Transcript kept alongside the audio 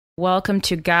Welcome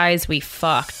to Guys We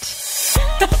Fucked.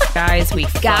 Guys We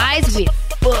Fucked. Guys We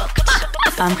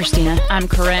Fucked. I'm Christina. I'm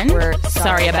Corinne. We're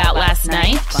sorry about last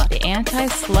night. The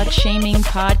anti-slut shaming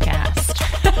podcast.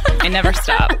 I never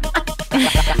stop.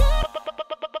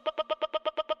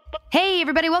 Hey,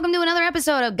 everybody. Welcome to another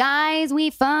episode of Guys We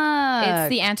Fucked. It's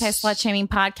the anti-slut shaming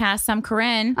podcast. I'm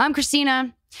Corinne. I'm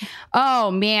Christina.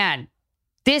 Oh, man.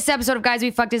 This episode of Guys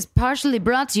We Fucked is partially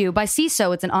brought to you by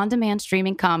CISO. It's an on-demand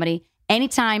streaming comedy.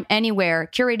 Anytime, anywhere,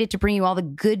 curated to bring you all the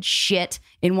good shit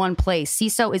in one place.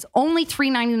 CISO is only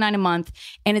 $3.99 a month,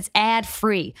 and it's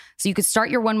ad-free. So you can start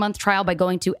your 1 month trial by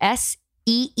going to SEESO.com.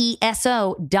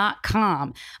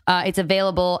 It's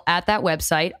available at that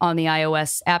website on the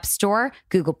iOS App Store,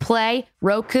 Google Play,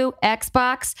 Roku,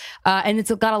 Xbox, and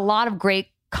it's got a lot of great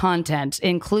content,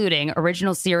 including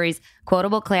original series,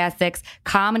 quotable classics,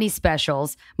 comedy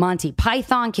specials, Monty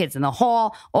Python, Kids in the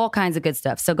Hall, all kinds of good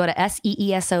stuff. So go to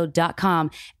SEESO.com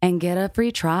and get a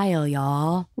free trial,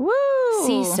 y'all. Woo!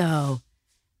 CISO.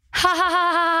 Ha ha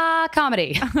ha ha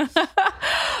comedy.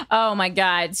 Oh my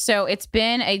God. So it's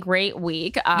been a great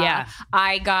week. Yeah.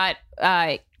 I got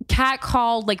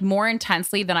catcalled like more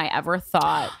intensely than I ever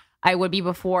thought I would be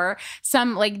before.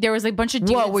 There was a bunch of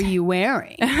dudes. What were you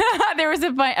wearing? There was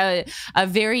a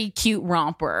very cute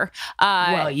romper.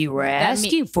 Well, you were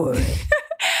asking for it.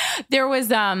 There was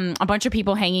a bunch of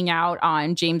people hanging out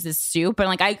on James's stoop, and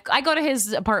like I go to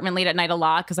his apartment late at night a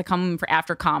lot because I come for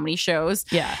after comedy shows.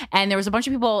 Yeah, and there was a bunch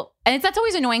of people, and that's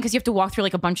always annoying because you have to walk through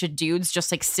like a bunch of dudes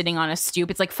just like sitting on a stoop.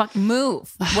 It's like, fuck,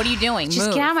 move. What are you doing? Just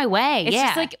move. get out of my way. It's yeah,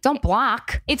 just like, don't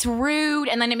block. It's rude,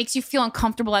 and then it makes you feel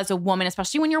uncomfortable as a woman,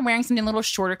 especially when you're wearing something a little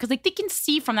shorter because like they can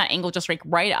see from that angle just like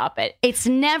right up it. It's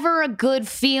never a good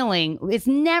feeling. It's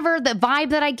never the vibe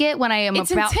that I get when I am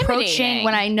approaching,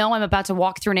 when I know I'm about to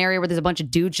walk through an area where there's a bunch of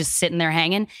dudes just sitting there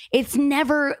hanging. It's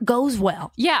never goes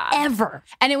well. Yeah. Ever.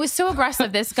 And it was so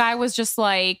aggressive. This guy was just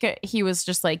like,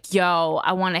 yo,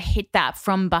 I want to hit that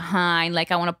from behind.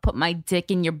 Like, I want to put my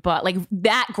dick in your butt. Like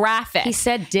that graphic. He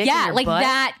said dick in your like butt?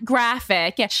 that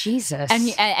graphic. Yeah. Jesus.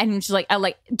 And she's like,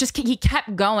 he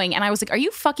kept going. And I was like, are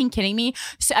you fucking kidding me?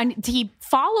 So, and he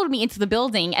followed me into the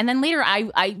building. And then later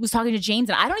I was talking to James,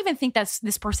 and I don't even think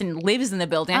this person lives in the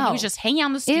building. He was just hanging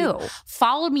on the stoop,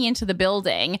 followed me into the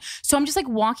building. So I'm just like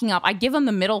walking up. I give him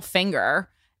the middle finger,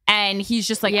 and he's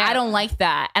just like, I don't like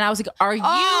that. And I was like, are you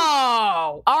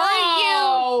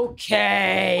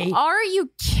okay? Are you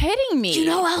kidding me? Do you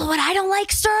know what I don't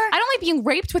like, sir? I don't like being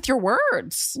raped with your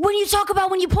words. When you talk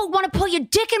about when you want to pull your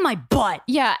dick in my butt.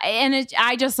 Yeah, and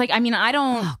I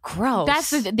don't. Oh, gross.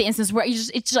 That's the instance where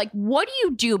it's like, what do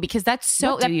you do? Because that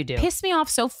pissed me off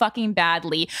so fucking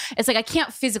badly. It's like I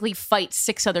can't physically fight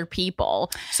 6 other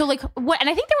people. So like what? And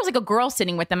I think there was like a girl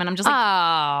sitting with them, and I'm just like,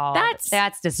 oh,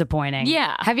 that's disappointing.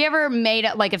 Yeah. Have you ever made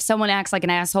it like if someone acts like an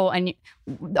asshole, and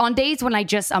on days when I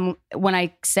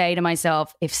say to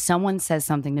myself, if someone says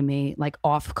something to me like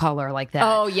off color like that,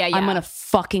 I'm gonna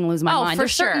fucking lose my mind.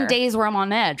 There's certain days where I'm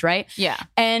on edge, right? Yeah.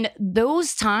 And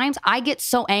those times I get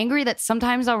so angry that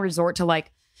sometimes I'll resort to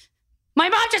like, my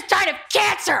mom just died of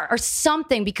cancer or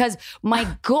something, because my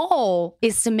goal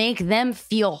is to make them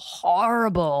feel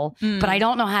horrible, but I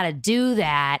don't know how to do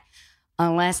that.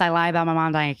 Unless I lie about my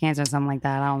mom dying of cancer or something like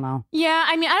that. I don't know. Yeah,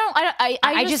 I mean,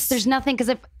 I just there's nothing,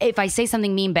 because if I say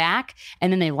something mean back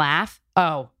and then they laugh,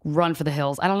 run for the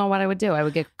hills. I don't know what I would do. I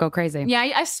would go crazy. Yeah,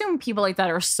 I assume people like that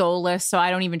are soulless, so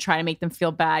I don't even try to make them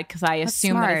feel bad because I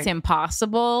assume that it's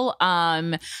impossible.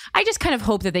 I just kind of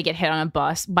hope that they get hit on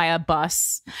by a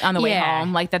bus on the way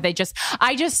home, like that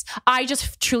I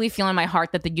just truly feel in my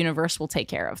heart that the universe will take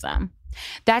care of them.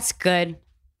 That's good.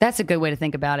 That's a good way to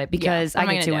think about it, because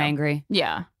I get too angry.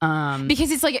 Yeah. Because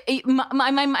it's like,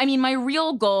 my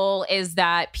real goal is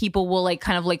that people will like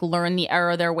kind of like learn the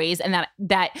error of their ways, and that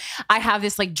I have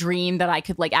this like dream that I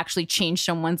could like actually change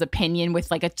someone's opinion with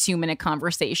like a 2-minute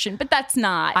conversation. But that's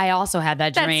not. I also had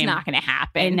that dream. That's not going to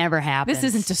happen. It never happens. This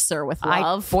isn't to Sir with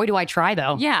Love. Boy, do I try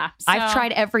though. Yeah. So. I've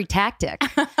tried every tactic.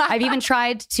 I've even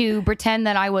tried to pretend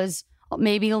that I was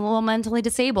maybe a little mentally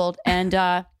disabled,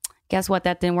 and guess what?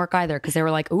 That didn't work either, because they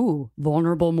were like, ooh,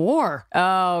 vulnerable more.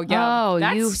 Oh, yeah. Oh,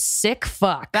 you sick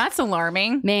fuck. That's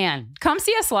alarming. Man. Come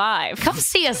see us live. Come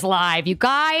see us live, you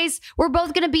guys. We're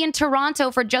both going to be in Toronto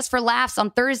for Just for Laughs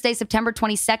on Thursday, September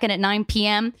 22nd at 9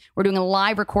 p.m. We're doing a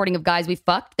live recording of Guys We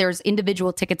Fucked. There's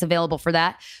individual tickets available for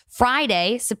that.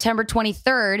 Friday, September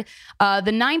 23rd,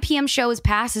 the 9 p.m. show is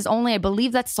passes only. I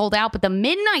believe that's sold out. But the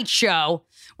midnight show,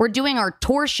 we're doing our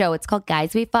tour show. It's called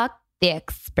Guys We Fucked the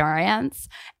Experience.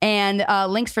 And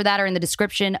links for that are in the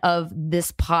description of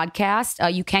this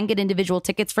podcast. You can get individual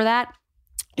tickets for that.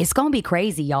 It's going to be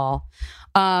crazy, y'all.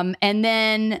 And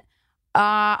then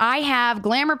I have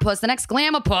Glamour Puss. The next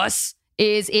Glamour Puss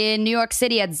is in New York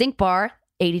City at Zinc Bar,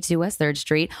 82 West 3rd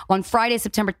Street, on Friday,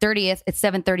 September 30th at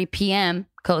 7:30 p.m.,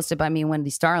 hosted by me and Wendy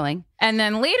Starling. And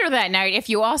then later that night, if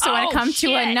you also want to come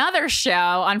to another show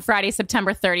on Friday,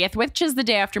 September 30th, which is the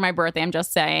day after my birthday, I'm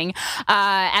just saying,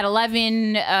 at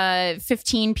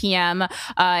 11:15 p.m.,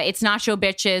 it's Nacho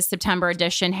Bitches September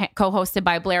edition, co-hosted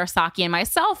by Blair Saki and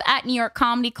myself at New York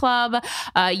Comedy Club.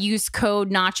 Use code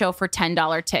Nacho for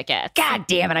 $10 tickets. God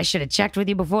damn it, I should have checked with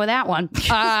you before that one.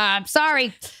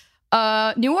 Sorry.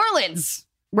 New Orleans.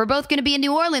 We're both going to be in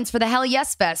New Orleans for the Hell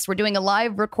Yes Fest. We're doing a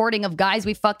live recording of Guys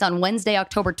We Fucked on Wednesday,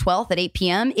 October 12th at 8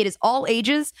 p.m. It is all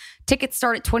ages. Tickets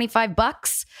start at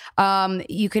 $25.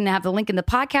 You can have the link in the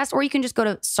podcast, or you can just go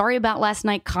to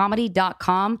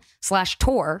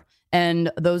sorryboutlastnightcomedy.com/tour,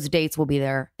 and those dates will be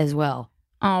there as well.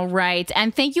 All right.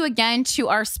 And thank you again to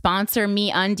our sponsor,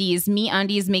 MeUndies.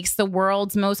 MeUndies makes the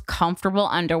world's most comfortable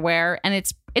underwear, and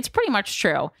it's pretty much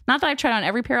true. Not that I've tried on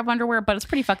every pair of underwear, but it's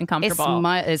pretty fucking comfortable.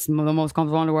 It's the most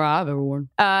comfortable underwear I've ever worn.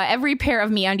 Every pair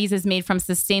of MeUndies is made from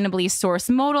sustainably sourced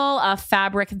modal, a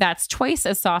fabric that's twice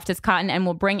as soft as cotton and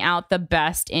will bring out the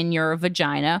best in your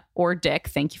vagina or dick.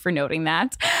 Thank you for noting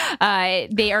that.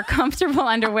 They are comfortable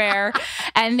underwear,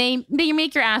 and they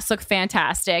make your ass look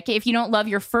fantastic. If you don't love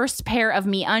your first pair of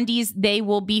MeUndies, they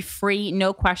will be free,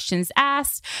 no questions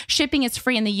asked. Shipping is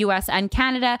free in the U.S. and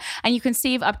Canada, and you can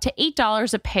save up to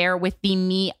 $8 a pair with the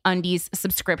MeUndies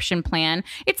subscription plan.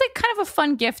 It's like kind of a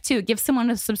fun gift too. Give someone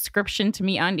a subscription to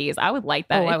MeUndies. I would like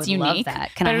that. Oh, it's unique. Love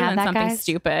that. Can I have that, something guys?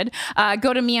 Stupid.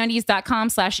 Go to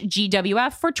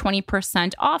MeUndies.com/GWF for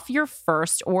 20% off your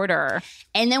first order.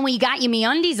 And then when you got your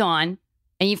MeUndies on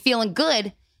and you're feeling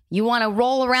good, you want to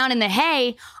roll around in the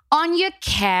hay on your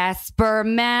Casper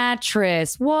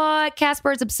mattress. What?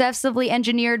 Casper's obsessively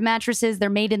engineered mattresses. They're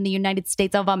made in the United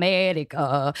States of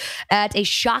America at a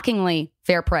shockingly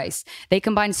fair price. They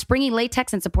combine springy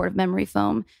latex and supportive memory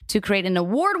foam to create an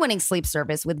award-winning sleep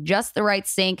service with just the right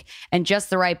sink and just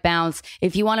the right bounce.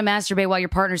 If you want to masturbate while your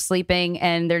partner's sleeping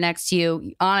and they're next to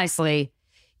you, honestly,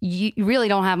 you really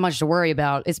don't have much to worry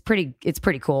about. It's pretty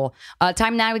cool.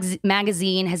 Time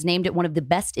Magazine has named it one of the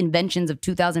best inventions of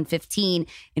 2015.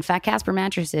 In fact, Casper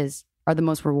mattresses are the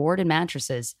most rewarded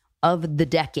mattresses of the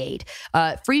decade.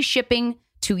 Free shipping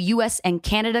to U.S. and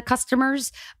Canada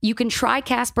customers. You can try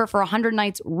Casper for 100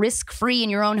 nights risk-free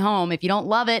in your own home. If you don't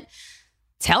love it,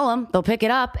 tell them. They'll pick it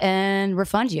up and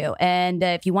refund you. And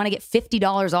if you want to get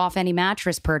 $50 off any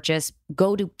mattress purchase,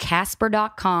 go to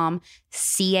Casper.com,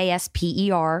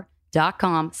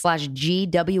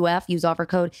 CASPER.com/GWF. Use offer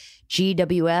code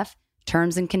GWF.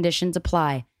 Terms and conditions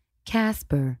apply.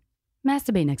 Casper.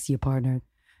 Masturbate next to your partner.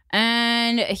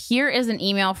 And here is an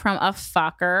email from a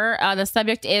fucker. The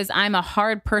subject is, I'm a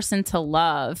hard person to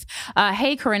love.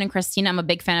 Hey, Corinne and Christina, I'm a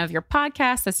big fan of your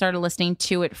podcast. I started listening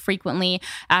to it frequently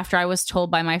after I was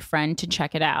told by my friend to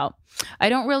check it out. I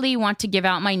don't really want to give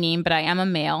out my name, but I am a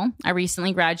male. I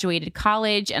recently graduated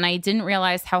college, and I didn't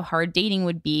realize how hard dating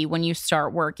would be when you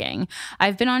start working.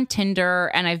 I've been on Tinder,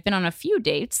 and I've been on a few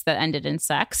dates that ended in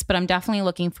sex, but I'm definitely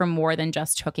looking for more than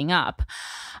just hooking up.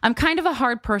 I'm kind of a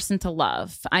hard person to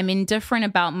love. I'm indifferent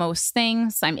about most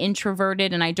things. I'm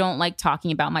introverted, and I don't like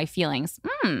talking about my feelings.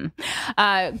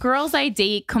 Girls I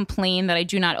date complain that I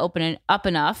do not open up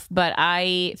enough, but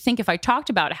I think if I talked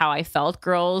about how I felt,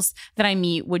 girls that I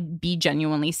meet would be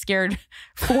genuinely scared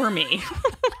for me.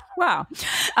 Wow.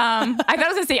 I thought I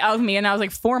was going to say of me, and I was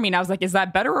like, for me. And I was like, is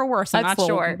that better or worse? I'm not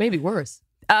sure. Maybe worse.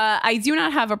 I do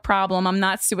not have a problem. I'm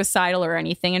not suicidal or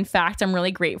anything. In fact, I'm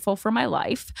really grateful for my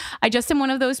life. I just am one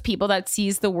of those people that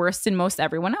sees the worst in most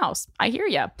everyone else. I hear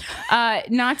you.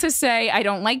 Not to say I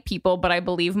don't like people, but I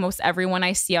believe most everyone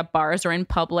I see at bars or in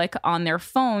public on their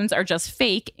phones are just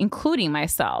fake, including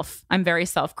myself. I'm very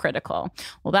self-critical.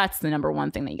 Well, that's the number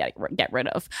one thing that you got to get rid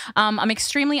of. I'm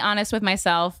extremely honest with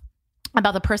myself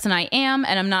about the person I am,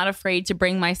 and I'm not afraid to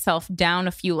bring myself down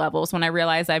a few levels when I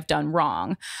realize I've done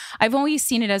wrong. I've always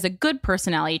seen it as a good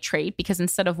personality trait because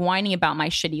instead of whining about my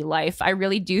shitty life, I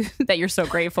really do, that you're so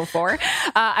grateful for,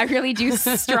 I really do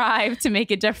strive to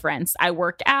make a difference. I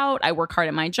work out, I work hard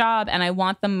at my job, and I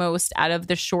want the most out of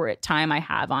the short time I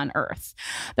have on earth.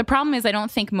 The problem is I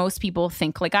don't think most people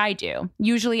think like I do.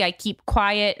 Usually I keep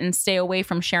quiet and stay away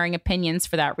from sharing opinions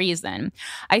for that reason.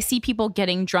 I see people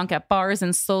getting drunk at bars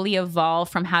and slowly evolve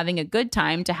from having a good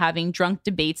time to having drunk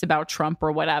debates about Trump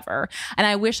or whatever. And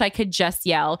I wish I could just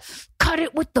yell, cut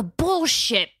it with the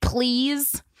bullshit,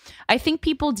 please. I think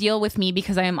people deal with me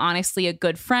because I am honestly a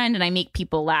good friend and I make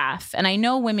people laugh. And I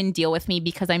know women deal with me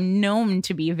because I'm known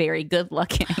to be very good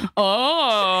looking.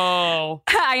 Oh.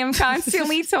 I am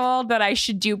constantly told that I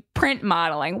should do print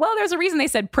modeling. Well, there's a reason they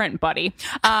said print, buddy.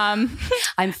 I'm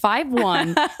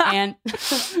 5'1" and...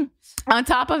 On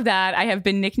top of that, I have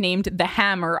been nicknamed the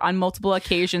Hammer on multiple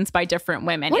occasions by different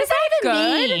women. What does that even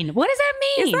good? mean? What does that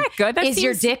mean? Is that good? That Is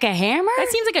your dick a hammer? That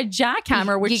seems like a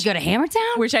jackhammer. Which you go to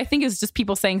Hammertown? Which I think is just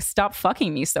people saying, stop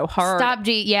fucking me so hard. Stop,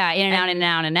 yeah, in and out, in and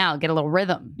out, and out. Get a little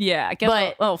rhythm. Yeah, get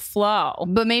a little flow.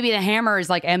 But maybe the Hammer is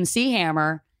like MC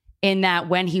Hammer in that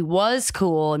when he was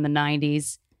cool in the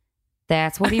 90s,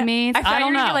 that's what he means. I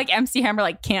don't know. Like MC Hammer,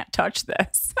 like, can't touch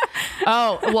this.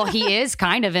 Oh, well, he is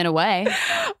kind of in a way.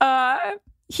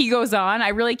 He goes on, I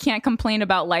really can't complain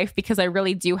about life because I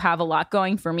really do have a lot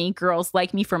going for me. Girls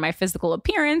like me for my physical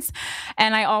appearance.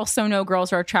 And I also know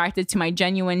girls are attracted to my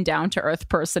genuine down-to-earth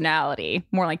personality.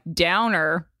 More like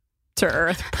downer to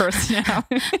earth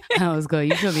personality. That was good.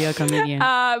 You should be a comedian.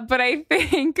 But I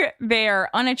think they are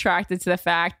unattracted to the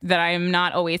fact that I am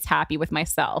not always happy with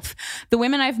myself. The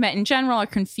women I've met in general are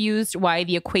confused why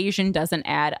the equation doesn't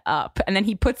add up. And then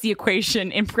he puts the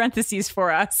equation in parentheses for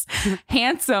us.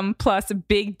 Handsome plus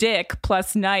big dick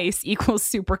plus nice equals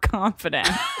super confident.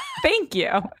 Thank you.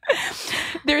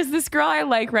 There's this girl I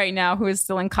like right now who is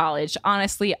still in college.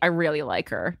 Honestly, I really like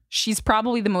her. She's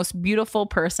probably the most beautiful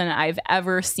person I've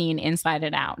ever seen inside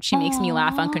and out. She makes me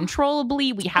laugh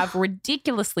uncontrollably. We have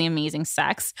ridiculously amazing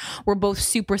sex. We're both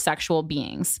super sexual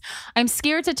beings. I'm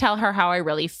scared to tell her how I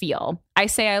really feel. I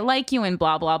say I like you and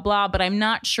blah, blah, blah, but I'm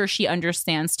not sure she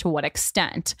understands to what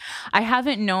extent. I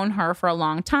haven't known her for a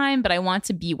long time, but I want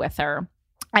to be with her.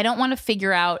 I don't want to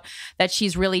figure out that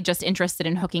she's really just interested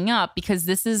in hooking up because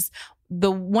this is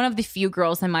one of the few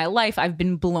girls in my life I've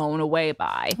been blown away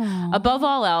by. Aww. Above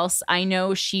all else, I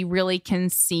know she really can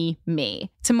see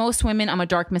me. To most women, I'm a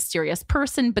dark, mysterious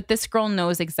person, but this girl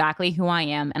knows exactly who I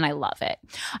am and I love it.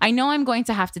 I know I'm going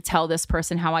to have to tell this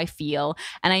person how I feel,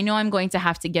 and I know I'm going to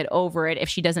have to get over it if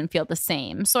she doesn't feel the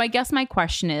same. So I guess my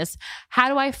question is, how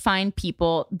do I find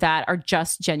people that are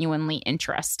just genuinely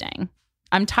interesting?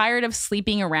 I'm tired of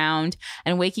sleeping around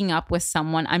and waking up with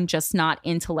someone I'm just not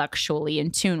intellectually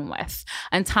in tune with.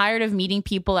 I'm tired of meeting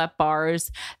people at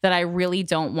bars that I really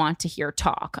don't want to hear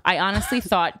talk. I honestly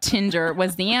thought Tinder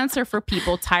was the answer for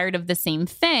people tired of the same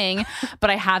thing, but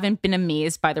I haven't been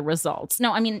amazed by the results.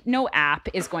 No, I mean, no app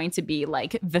is going to be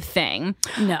like the thing.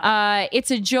 No.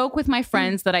 It's a joke with my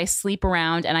friends that I sleep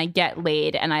around and I get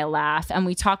laid and I laugh and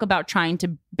we talk about trying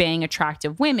to bang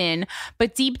attractive women,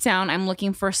 but deep down, I'm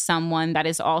looking for someone that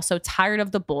is also tired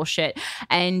of the bullshit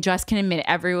and just can admit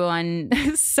everyone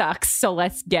sucks. So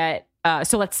let's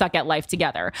suck at life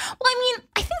together. Well, I mean,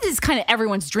 I think this is kind of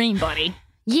everyone's dream, buddy.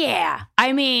 Yeah.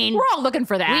 I mean, we're all looking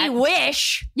for that. We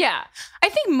wish. Yeah. I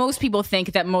think most people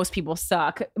think that most people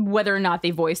suck, whether or not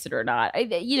they voice it or not.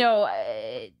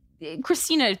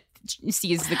 Christina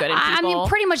sees the good in people. I mean,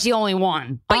 pretty much the only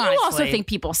one. But honestly. you also think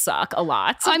people suck a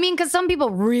lot. I mean, because some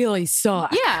people really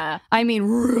suck. Yeah. I mean,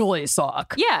 really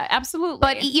suck. Yeah, absolutely.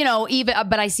 But,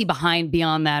 but I see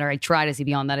beyond that, or I try to see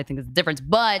beyond that. I think there's a difference.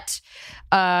 But,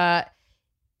 you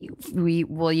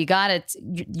got it.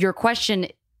 Your question,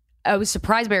 I was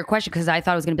surprised by your question because I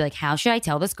thought it was going to be like, how should I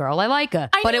tell this girl I like her?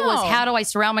 But it was, how do I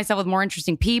surround myself with more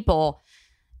interesting people?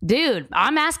 Dude,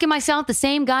 I'm asking myself the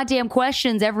same goddamn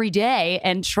questions every day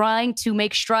and trying to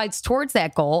make strides towards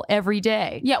that goal every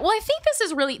day. Yeah, well, I think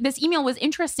this email was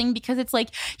interesting because it's like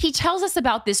he tells us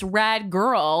about this rad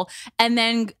girl and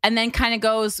then kind of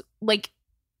goes like,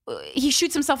 he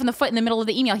shoots himself in the foot in the middle of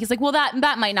the email. He's like, well,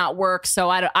 that might not work. So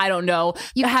I don't know.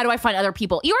 How do I find other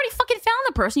people? You already fucking found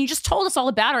the person. You just told us all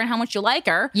about her and how much you like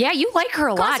her. Yeah, you like her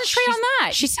a lot. Concentrate on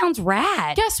that. She sounds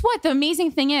rad. Guess what? The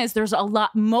amazing thing is there's a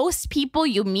lot. Most people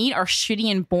you meet are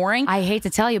shitty and boring. I hate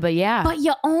to tell you, but yeah. But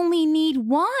you only need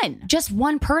one. Just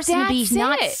one person to be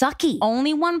not sucky.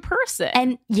 Only one person.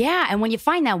 And yeah, and when you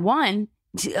find that one,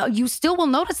 you still will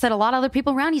notice that a lot of other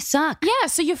people around you suck. Yeah,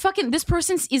 so this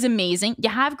person is amazing. You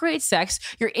have great sex.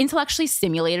 You're intellectually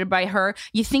stimulated by her.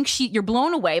 You think you're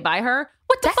blown away by her.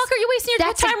 What the fuck are you wasting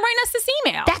your time writing us this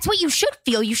email? That's what you should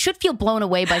feel. You should feel blown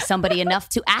away by somebody enough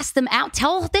to ask them out.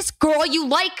 Tell this girl you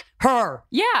like her.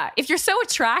 Yeah, if you're so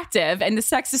attractive and the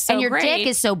sex is so great. And your dick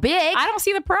is so big. I don't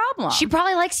see the problem. She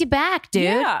probably likes you back, dude.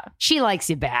 Yeah. She likes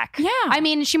you back. Yeah. I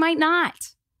mean, she might not.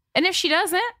 And if she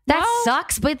doesn't, that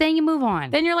sucks, but then you move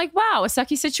on. Then you're like, wow, a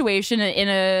sucky situation in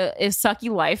a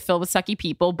sucky life filled with sucky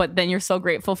people, but then you're so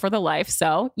grateful for the life,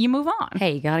 so you move on.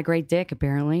 Hey, you got a great dick,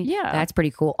 apparently. Yeah. That's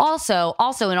pretty cool. Also,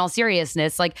 in all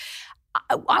seriousness, like,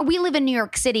 we live in New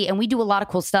York City and we do a lot of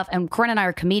cool stuff. And Corinne and I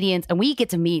are comedians and we get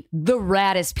to meet the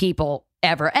raddest people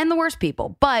ever and the worst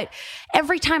people. But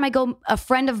every time I go, a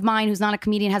friend of mine who's not a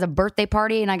comedian has a birthday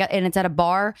party and it's at a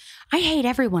bar, I hate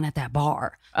everyone at that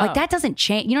bar. Like that doesn't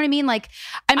change. You know what I mean? Like,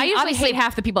 I usually hate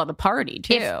half the people at the party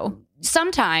too.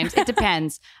 Sometimes it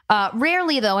depends.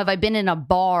 Rarely though have I been in a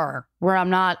bar where I'm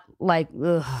not like,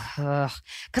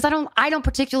 because I don't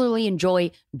particularly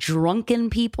enjoy drunken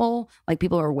people, like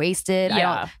people who are wasted.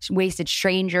 Wasted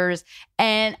strangers,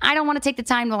 and I don't want to take the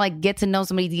time to like get to know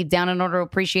somebody deep down in order to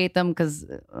appreciate them because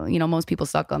most people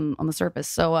suck on the surface.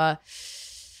 So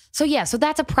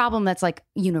that's a problem that's like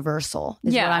universal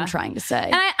is what I'm trying to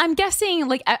say. And I'm guessing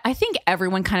like, I think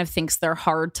everyone kind of thinks they're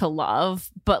hard to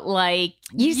love, but like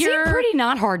you seem pretty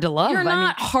not hard to love. You're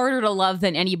not harder to love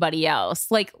than anybody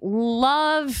else. Like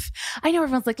love, I know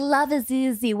everyone's like, love is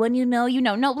easy. When you know.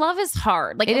 No, love is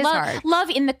hard. Like it is hard. Love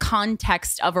in the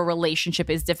context of a relationship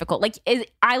is difficult. Like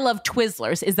I love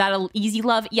Twizzlers. Is that an easy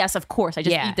love? Yes, of course. I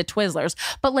just eat the Twizzlers.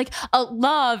 But like a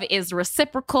love is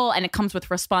reciprocal and it comes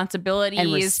with responsibilities.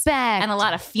 And respect. And a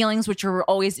lot of feelings, which are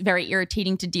always very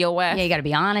irritating to deal with. Yeah, you got to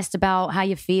be honest about how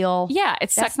you feel. Yeah,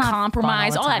 it's that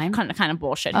compromise, all that kind of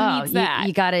bullshit. Who needs that?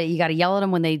 You gotta yell at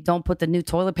them when they don't put the new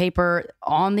toilet paper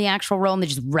on the actual roll and they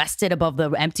just rest it above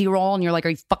the empty roll, and you're like, "Are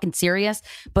you fucking serious?"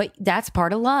 But that's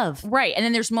part of love, right? And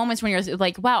then there's moments when you're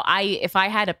like, "Wow, if I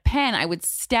had a pen, I would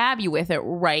stab you with it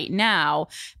right now."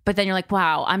 But then you're like,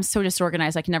 "Wow, I'm so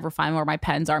disorganized. I can never find where my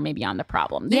pens are. Maybe I'm the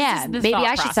problem." Maybe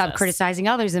I should stop criticizing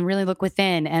others and really look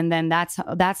within, and then that's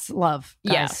love,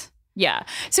 guys. Yeah.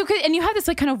 So, and you have this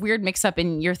like kind of weird mix up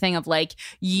in your thing of like,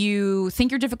 you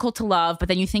think you're difficult to love, but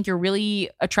then you think you're really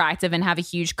attractive and have a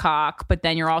huge cock, but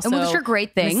then you're also, and those are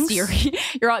great things.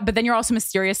 But then you're also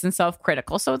mysterious and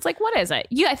self-critical. So it's like, what is it?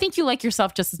 I think you like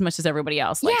yourself just as much as everybody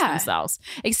else likes themselves,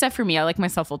 except for me. I like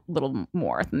myself a little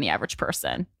more than the average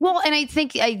person. Well, and I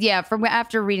think, from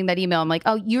after reading that email, I'm like,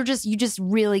 oh, you just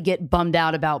really get bummed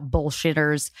out about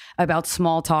bullshitters, about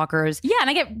small talkers. Yeah. And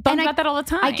I get bummed about that all the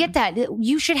time. I get that.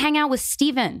 You should hang out with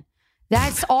Steven.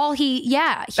 That's all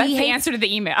that's the answer to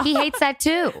the email. He hates that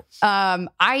too.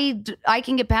 I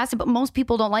can get past it, but most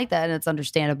people don't like that, and it's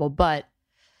understandable. But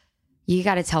you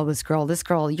got to tell this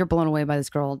girl, you're blown away by this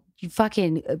girl. You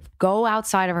fucking go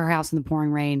outside of her house in the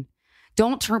pouring rain.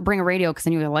 Don't bring a radio because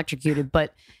then you're electrocuted.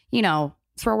 But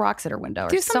throw rocks at her window or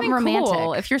do something romantic.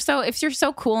 Cool. If you're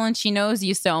so cool and she knows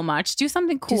you so much, do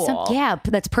something cool.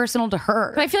 That's personal to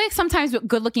her. But I feel like sometimes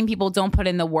good-looking people don't put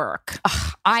in the work.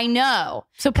 I know.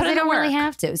 So put in the work. They don't really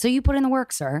have to. So you put in the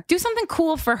work, sir. Do something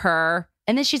cool for her.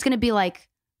 And then she's going to be like,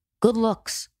 good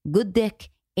looks, good dick,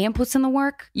 and puts in the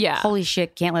work. Yeah. Holy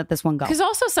shit, can't let this one go. Because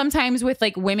also sometimes with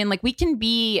like women, like we can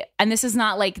be, and this is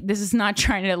not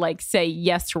trying to like say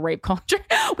yes to rape culture.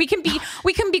 we can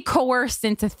be coerced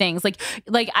into things. Like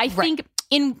I think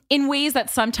in ways that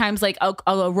sometimes like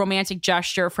a romantic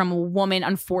gesture from a woman,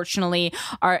 unfortunately,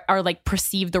 are like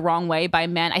perceived the wrong way by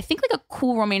men. I think like a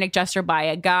cool romantic gesture by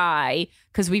a guy,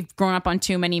 because we've grown up on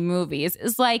too many movies,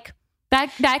 is like,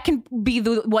 That can be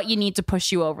what you need to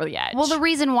push you over the edge. Well, the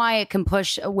reason why it can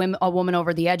push a woman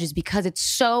over the edge is because it's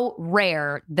so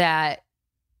rare that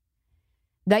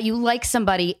you like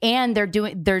somebody and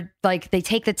they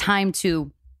take the time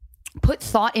to put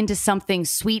thought into something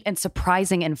sweet and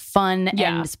surprising and fun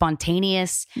and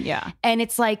spontaneous. Yeah. And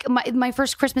it's like my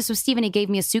first Christmas with Steven, he gave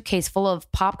me a suitcase full of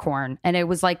popcorn, and it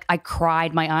was like I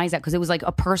cried my eyes out because it was like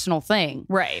a personal thing.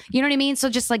 Right. You know what I mean? So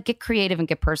just like get creative and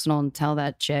get personal and tell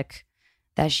that chick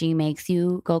that she makes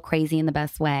you go crazy in the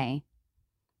best way.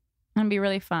 It'll be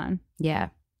really fun. Yeah.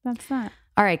 That's that.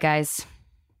 All right, guys.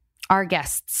 Our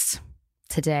guests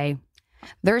today.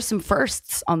 There are some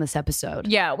firsts on this episode.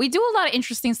 Yeah, we do a lot of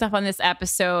interesting stuff on this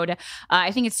episode.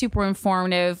 I think it's super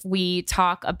informative. We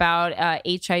talk about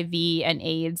HIV and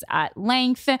AIDS at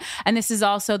length. And this is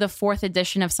also the 4th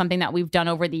edition of something that we've done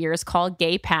over the years called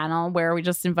Gay Panel, where we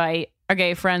just invite our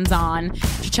gay friends on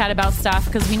to chat about stuff,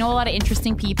 because we know a lot of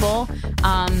interesting people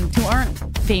who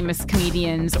aren't famous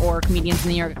comedians or comedians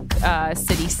in the New York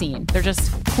City scene. They're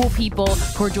just cool people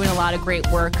who are doing a lot of great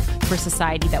work for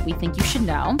society that we think you should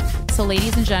know. So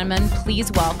ladies and gentlemen,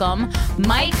 please welcome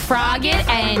Mike Froggatt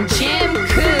and Jim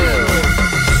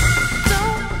Koo.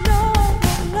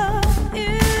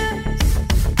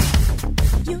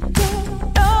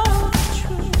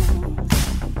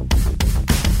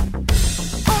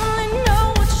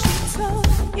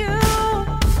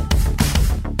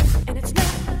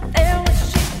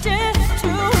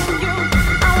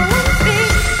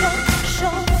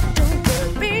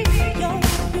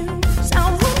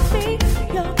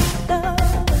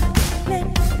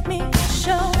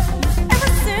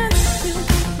 Ever since you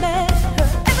met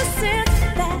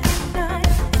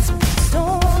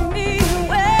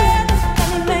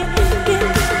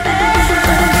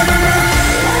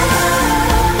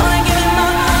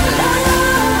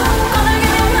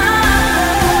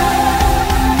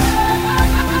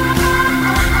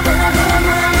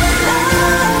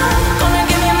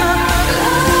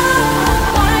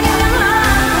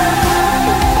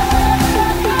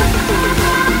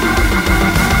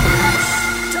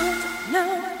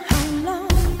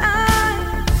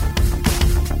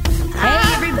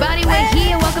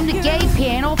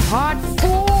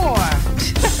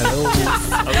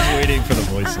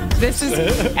voices. This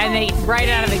is, and they right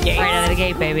out of the gate. Right out of the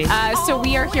gate, baby. So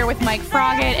we are here with Mike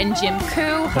Froggett and Jim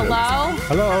Koo. Hello.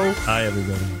 Hello. Hi,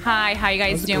 everybody. Hi, how you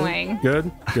guys doing?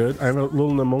 Good. I have a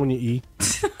little pneumonia-y.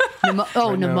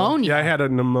 Pneumonia. Yeah, I had a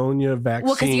pneumonia vaccine.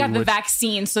 Well, because you got the which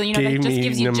vaccine, so that gave just me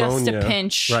gives you just a pneumonia.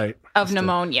 pinch Right. of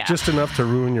pneumonia. Just enough to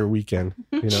ruin your weekend.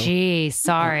 Jeez,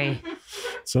 sorry.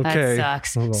 It's okay. That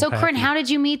sucks. A little So, Corinne, happy. how did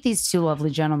you meet these two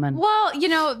lovely gentlemen? well,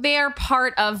 they are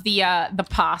part of the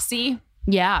posse.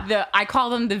 Yeah. I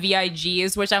call them the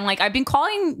VIGs, which I'm like, I've been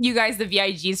calling you guys the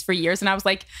VIGs for years. And I was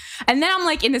like, and then I'm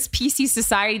like, in this PC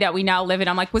society that we now live in,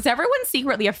 I'm like, was everyone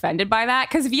secretly offended by that?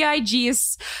 Because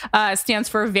VIGs stands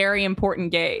for very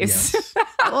important gays. Yes.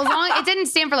 Well, as long it didn't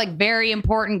stand for like very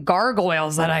important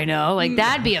gargoyles that I know. Like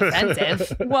that'd be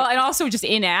offensive. Well, and also just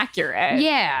inaccurate.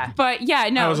 Yeah. But yeah,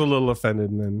 no. I was a little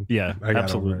offended, and then Yeah, I got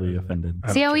absolutely over it. offended.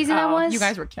 See how easy that was? You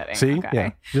guys were kidding. See, Okay. yeah,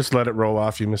 just let it roll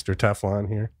off you, Mr. Teflon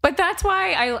here. But that's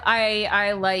why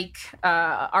I like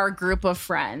our group of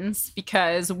friends,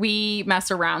 because we mess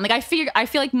around. Like I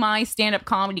feel like my stand-up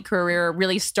comedy career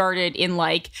really started in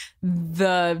like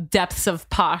the depths of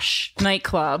Posh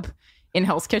nightclub in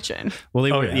Hell's Kitchen. Well,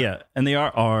 they Oh, were, yeah. yeah, and they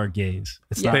are gays.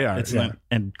 It's Yeah. not, They are, It's yeah. not,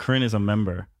 and Corinne is a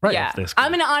member. Right. Yeah, of this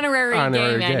I'm group. an honorary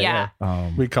gay man.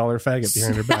 Yeah. We call her faggot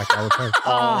behind her back all the time.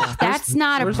 Oh, that's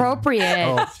not where's- appropriate.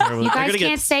 Terrible. You They're guys gonna can't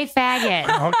get, say faggot.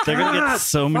 Oh, they're gonna God, get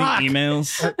so many fuck.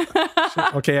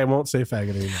 emails. Okay, I won't say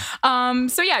faggot anymore.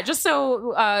 So yeah, just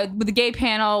so with the gay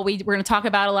panel, we're going to talk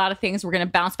about a lot of things. We're going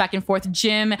to bounce back and forth.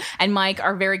 Jim and Mike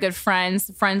are very good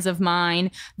friends of mine.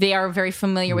 They are very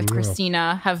familiar with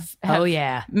Christina. Have Oh,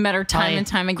 yeah. met her time and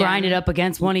time again. Grinded up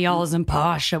against one of y'all's in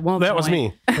Posh at one That point. was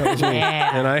me. That was me.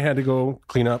 Yeah. And I had to go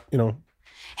clean up.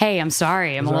 Hey, I'm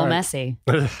sorry. I'm a little all right. messy.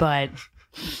 But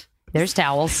there's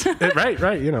towels. Right.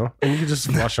 And you can just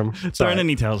flush them. There aren't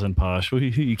any towels in Posh. Who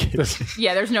you kidding?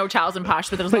 Yeah, there's no towels and Posh,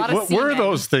 but there's a Wait, lot of what were semen.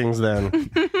 those things then?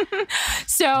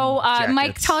 So, Mike,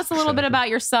 Jackets. tell us a little bit about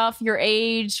yourself, your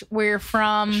age, where you're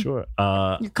from, Sure.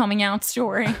 your coming out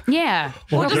story. Yeah.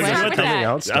 We'll just This is start a with coming that.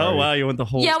 out story. Oh wow, you want the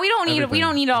whole? Yeah, we don't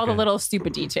need all the Okay. little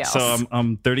stupid details. So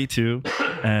I'm 32,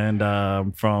 and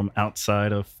I'm from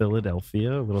outside of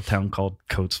Philadelphia, a little town called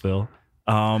Coatesville.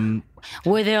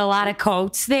 Were there a lot of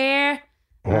coats there?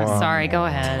 Wow. Sorry, go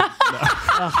ahead.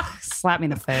 Ugh, slap me in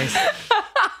the face.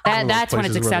 That's when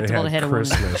it's Places where they acceptable to had hit a woman.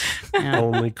 Christmas. Yeah.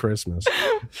 Only Christmas.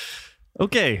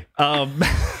 Okay.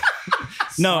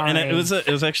 No, and Sorry.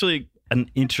 it was actually an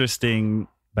interesting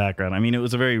background. I mean, it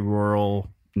was a very rural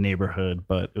neighborhood,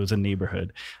 but it was a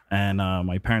neighborhood, and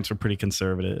my parents were pretty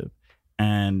conservative,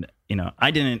 and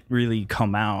I didn't really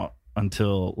come out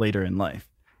until later in life.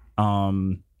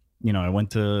 I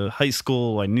went to high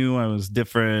school. I knew I was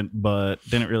different, but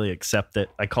didn't really accept it.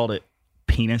 I called it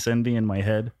penis envy in my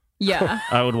head. yeah.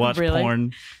 I would watch Really?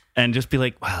 porn and just be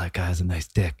like, wow, that guy has a nice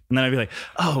dick. And then I'd be like,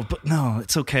 oh, but no,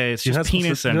 it's okay. It's You're just not,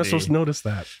 penis supposed to, you're not envy. supposed to notice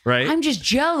that. Right? I'm just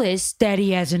jealous that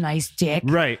he has a nice dick.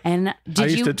 Right. And I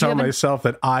used to tell myself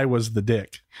that I was the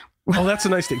dick. Oh, that's a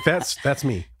nice dick. That's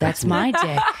me. That's my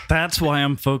dick. That's why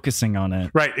I'm focusing on it.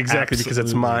 Right, exactly, because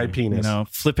it's my Absolutely. penis.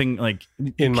 Flipping like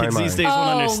In my kids mind. these days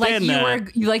won't like understand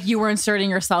that. you were inserting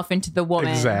yourself into the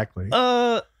woman. Exactly.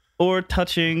 Or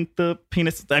touching the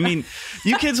penis. I mean,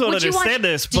 you kids won't Would you understand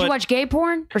watch- this, Did you but watch gay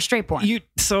porn or straight porn?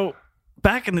 so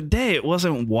back in the day, it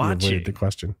wasn't You watching. avoided the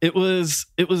question. It was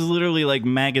literally like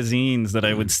magazines that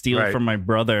I would steal Right. from my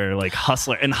brother, like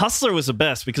Hustler. And Hustler was the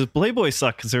best because Playboy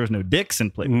sucked because there was no dicks in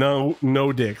Playboy.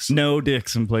 No dicks. No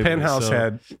dicks in Playboy. Penthouse so,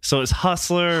 had. So it's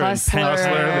Hustler. Hustler. And Penthouse.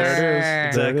 There it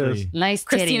is. There it is. Exactly. Nice titties.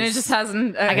 Christina just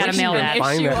hasn't. I gotta mail that. Issue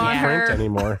Find that on in print her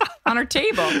anymore. on her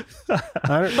table,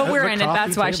 but we're in it.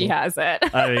 That's why she has it.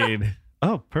 I mean,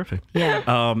 oh, perfect.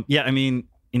 Yeah. Yeah, I mean,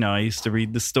 I used to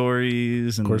read the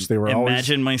stories and Of course, they were always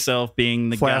imagine myself being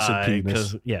the flaccid guy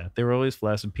penis. because they were always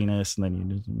flaccid penis, and then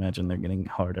you just imagine they're getting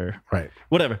harder, Right.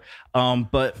 whatever.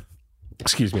 But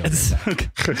Excuse me.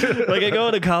 like I go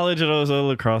to college and I was on a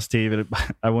lacrosse team, and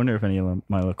I wonder if any of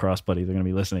my lacrosse buddies are going to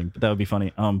be listening, but that would be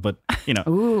funny. But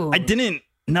Ooh. I didn't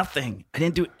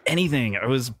do anything. I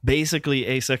was basically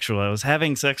asexual. I was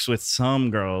having sex with some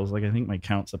girls. Like I think my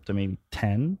count's up to maybe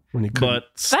 10. When you couldn't But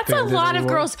That's a stand it lot of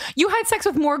anymore. girls. You had sex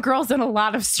with more girls than a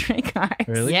lot of straight guys.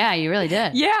 really, Yeah, you really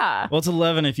did. Yeah. well, it's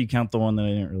 11 if you count the one that I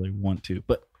didn't really want to.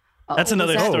 But that's Oh,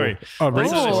 another was that- story. Oh, a rape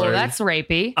Oh, story. that's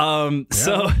rapey.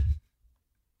 So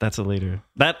that's a later.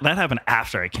 That happened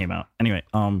after I came out. Anyway,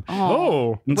 Oh.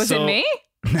 Oh. and Was it so- me?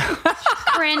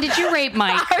 Corinne, did you rape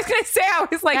Mike? I was gonna say, I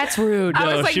was like, That's rude. I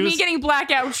No, was like she me was- getting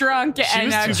blackout drunk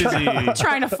and was too busy.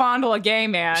 trying to fondle a gay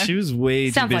man. She was way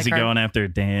too Sounds like busy her. going after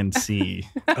Dan C,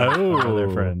 our other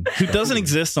Oh, friend, who doesn't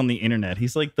exist on the internet.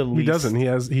 He's like the least. he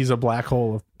doesn't. He's a black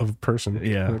hole of a person.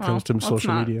 Yeah. when it comes to Well, let's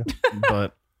social not. media.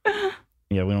 But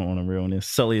yeah, we don't want to ruin his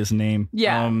sully name.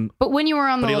 Yeah. But when you were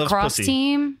on the But he loves lacrosse pussy.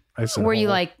 team, I said, were you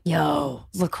hole. like, yo,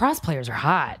 lacrosse players are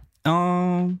hot?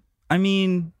 I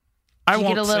mean, I Did you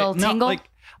won't get a little say, no, tingle? like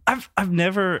I've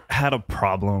never had a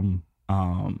problem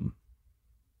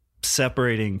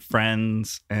separating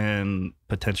friends and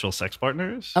potential sex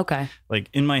partners. Okay. Like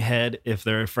in my head, if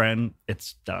they're a friend,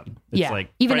 it's done. It's Yeah.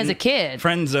 like Even friend- as a kid.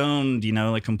 friend zoned,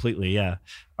 like completely. Yeah.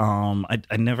 I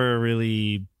never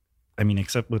really, I mean,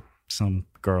 except with some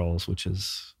girls, which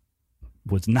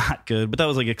was not good, but that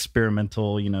was like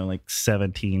experimental, like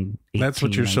 17, 18, That's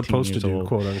what you're 19 supposed to years do, old.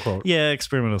 quote unquote. Yeah,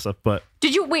 experimental stuff. But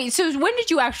Did you wait? So when did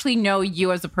you actually know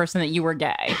you as a person that you were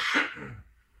gay?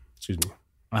 Excuse me.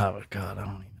 oh God, I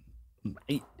don't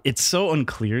even. It's so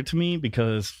unclear to me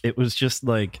because it was just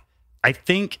like, I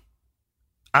think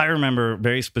I remember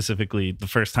very specifically the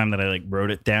first time that I like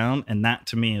wrote it down, and that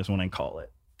to me is when I call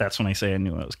it. That's when I say I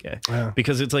knew I was gay. Yeah.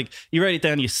 Because it's like you write it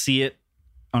down, you see it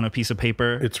on a piece of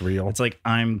paper. It's real. It's like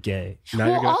I'm gay. Now Well,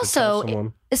 you're gonna have to tell also,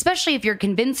 someone. especially if you're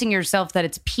convincing yourself that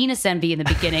it's penis envy in the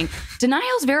beginning,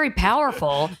 denial's very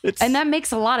powerful. And that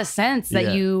makes a lot of sense that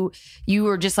Yeah. you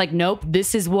were just like, nope,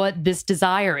 this is what this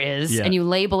desire is. Yeah. And you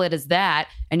label it as that.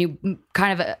 And you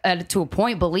kind of, to a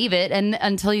point, believe it. And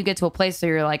until you get to a place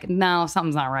where you're like, no,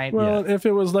 something's not right. Well, if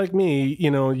it was like me,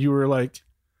 you were like,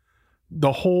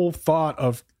 the whole thought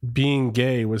of being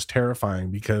gay was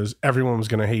terrifying because everyone was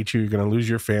going to hate you. You're going to lose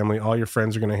your family. All your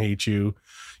friends are going to hate you.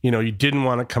 You didn't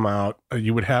want to come out.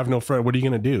 You would have no friend. What are you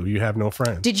going to do? You have no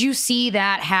friends. Did you see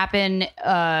that happen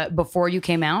before you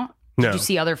came out? No. Did you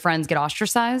see other friends get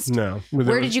ostracized? No.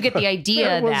 Where did you get the idea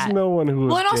There was that? no one who was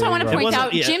Well, and also gay, I want to right? point wasn't-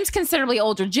 out yeah. Jim's considerably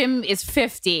older. Jim is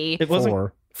 50. It wasn't.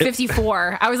 4.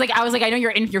 54. I was like, I know you're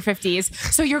in your 50s.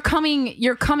 So you're coming from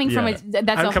Yeah.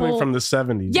 that's I'm a coming whole from the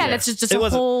 70s. Yeah, that's just It a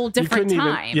wasn't- whole You different couldn't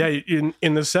time.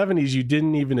 in the 70s, you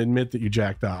didn't even admit that you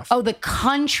jacked off. Oh, the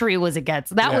country was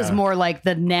against. That was Yeah. more like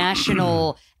the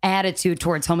national attitude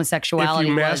towards If homosexuality.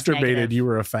 you was masturbated, negative. you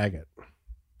were a faggot.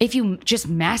 If you just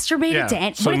masturbated to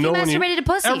what if you no one- masturbated to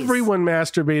pussies? Everyone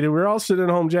masturbated. We were all sitting at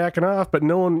home jacking off, but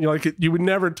no one, you would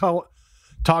never talk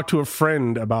to a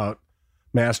friend about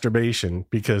masturbation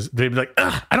because they'd be like,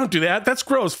 "Ugh, I don't do that. That's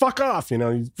gross. Fuck off." Really?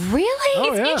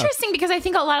 Oh, It's yeah. interesting because I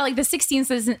think a lot of like the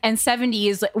 60s and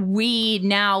 70s, we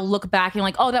now look back and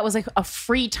like, oh, that was like a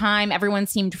free time. Everyone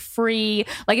seemed free.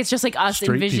 Like it's just like us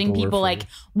Straight envisioning people were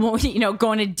people like,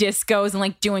 going to discos and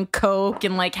like doing coke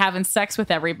and like having sex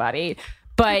with everybody.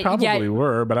 But Probably yeah,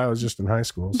 were, but I was just in high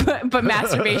school. So. but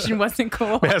masturbation wasn't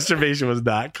cool. Masturbation was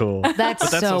not cool. That's,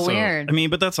 But that's so also, weird. I mean,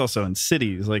 but that's also in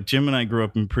cities. Like Jim and I grew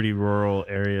up in pretty rural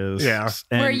areas. Yeah.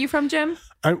 And Where are you from, Jim?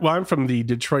 I'm from the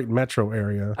Detroit metro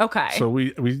area. Okay. So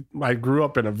I grew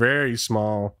up in a very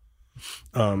small,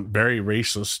 very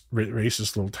racist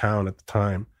little town at the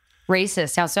time.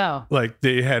 Racist. How so? Like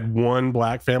they had one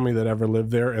black family that ever lived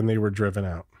there, and they were driven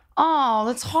out. Oh,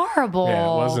 that's horrible. Yeah,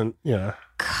 it wasn't. Yeah,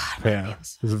 God. yeah,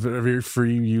 it was a very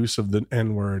free use of the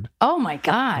N word. Oh my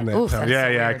God. in that Oof, town. that's Yeah, so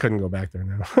yeah, I weird. couldn't go back there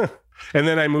now. And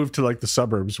then I moved to like the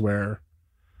suburbs where,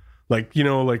 like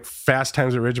Fast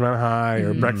Times at Ridgemont High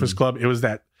or Breakfast Club. It was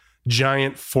that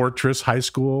giant fortress high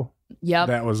school. Yep.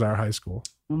 That was our high school.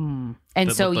 And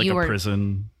that so looked like you a were.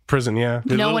 prison. Prison, yeah.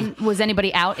 No one was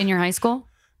anybody out in your high school?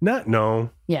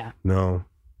 No, Yeah.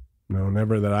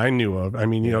 never that I knew of. I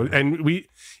mean, and we,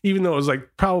 even though it was like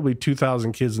probably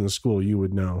 2,000 kids in the school, you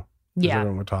would know. 'Cause Yeah.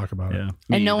 everyone would talk about Yeah. it.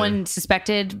 And Me no either. one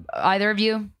suspected either of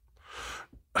you?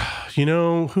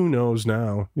 Who knows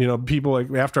now? People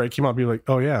like after I came out, be like,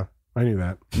 "Oh yeah, I knew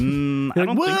that." I You're don't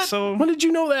like, what? think so. When did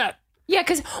you know that? Yeah,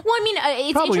 because it's Probably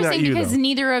not interesting you, because though.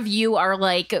 neither of you are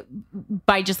like,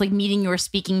 by just like meeting you or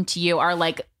speaking to you, are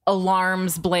like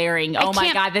alarms blaring. Oh my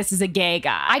can't- God, this is a gay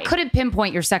guy. I couldn't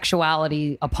pinpoint your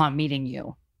sexuality upon meeting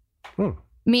you. Hmm.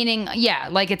 Meaning, yeah,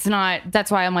 like it's not.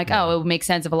 That's why I'm like, oh, it would make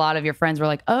sense if a lot of your friends were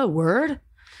like, oh, word.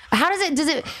 How does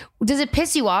it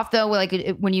piss you off though?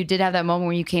 Like when you did have that moment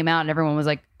when you came out and everyone was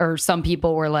like, or some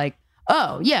people were like,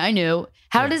 oh yeah, I knew.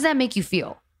 How does that make you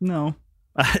feel? No,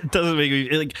 it doesn't make me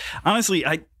like. Honestly,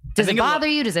 Does it bother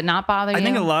you? Does it not bother you? I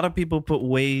think a lot of people put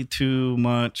way too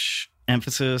much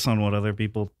emphasis on what other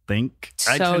people think.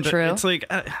 I So tend to- true. It's like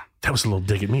That was a little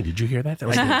dig at me. Did you hear that? That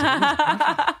was a little dig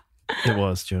at me. it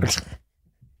was Joe.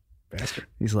 Bastard.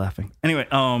 He's laughing. Anyway,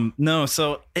 no.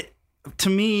 So to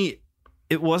me,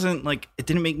 it wasn't like, it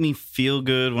didn't make me feel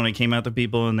good when I came out to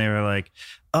people and they were like,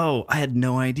 oh, I had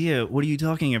no idea. What are you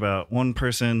talking about? One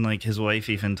person, like his wife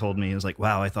even told me, it was like,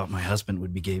 wow, I thought my husband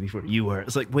would be gay before you were.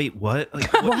 It's like, wait, what?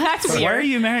 Like, Well, that's why weird. are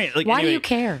you married? Like, Why do anyway, you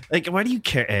care? Like, why do you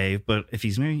care? But if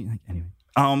he's married, like,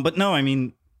 anyway. But no, I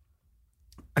mean,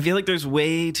 I feel like there's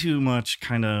way too much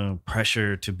kind of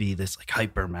pressure to be this like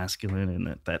hyper masculine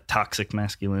and that toxic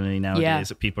masculinity nowadays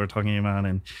that people are talking about.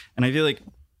 And I feel like,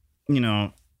 you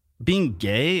know, being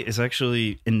gay is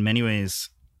actually in many ways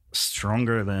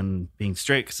stronger than being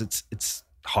straight because it's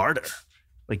harder.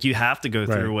 Like you have to go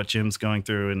through what Jim's going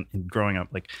through and growing up.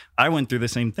 Like I went through the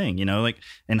same thing, you know, like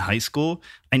in high school,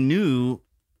 I knew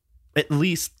at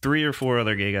least 3 or 4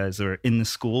 other gay guys that were in the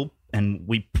school. And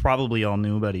we probably all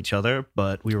knew about each other,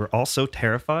 but we were all so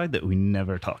terrified that we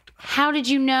never talked. How did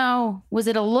you know? Was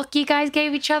it a look you guys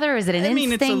gave each other? Or is it an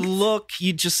instinct? It's a look.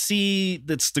 You just see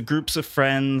that's the groups of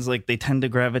friends. Like they tend to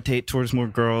gravitate towards more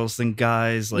girls than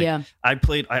guys. Like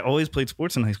I always played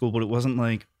sports in high school, but it wasn't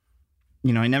like,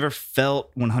 you know, I never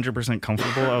felt 100%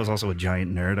 comfortable. I was also a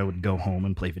giant nerd. I would go home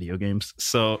and play video games.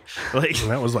 So like And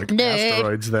that was like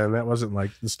asteroids then. That wasn't like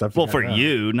the stuff. Well, for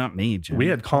you, not me, Jim. We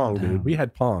had Pong, dude. We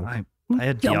had Pong. I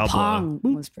had Yo, Diablo. Pong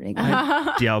was pretty good.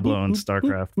 Diablo and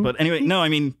StarCraft. But anyway, no, I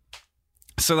mean,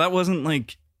 so that wasn't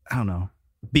like, I don't know,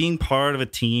 being part of a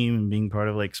team and being part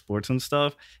of like sports and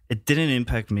stuff. It didn't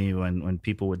impact me when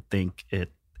people would think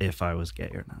it if I was gay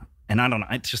or not. And I don't know.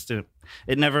 It's just it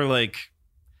never like,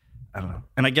 I don't know.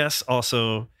 And I guess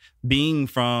also being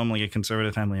from like a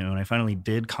conservative family, when I finally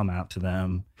did come out to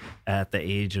them at the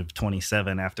age of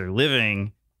 27 after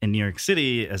living in New York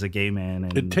City as a gay man,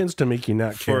 and it tends to make you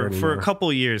not care for a couple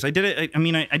of years. I did it.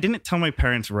 I didn't tell my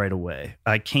parents right away.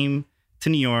 I came to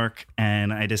New York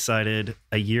and I decided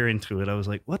a year into it, I was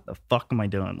like, what the fuck am I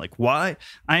doing? Like, why?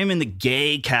 I am in the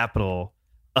gay capital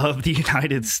of the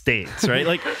United States, right?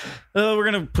 Like,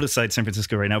 we're going to put aside San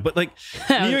Francisco right now, but like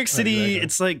New York City,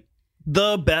 it's like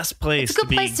the best place, It's a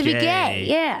good place to be gay.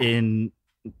 Yeah. In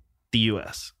the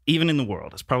US, even in the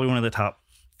world. It's probably one of the top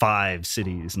 5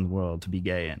 cities in the world to be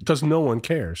gay in. Because no one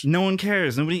cares. No one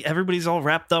cares. Everybody's all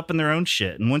wrapped up in their own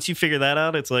shit. And once you figure that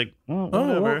out, it's like, well,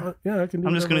 whatever. Yeah, I can do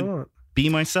I'm just whatever going I want. to be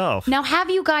myself. Now, have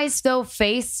you guys though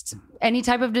faced any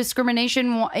type of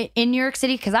discrimination in New York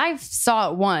City? Because I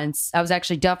saw it once. I was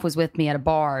actually, Duff was with me at a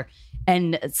bar,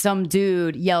 and some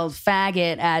dude yelled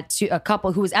faggot at a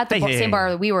couple who was at the same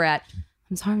bar that we were at.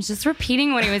 I'm sorry, I was just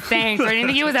repeating what he was saying, so I didn't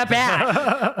think he was that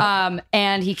bad.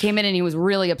 And he came in and he was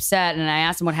really upset, and I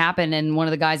asked him what happened, and one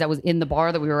of the guys that was in the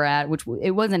bar that we were at, which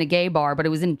it wasn't a gay bar, but it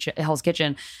was in Hell's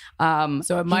Kitchen. So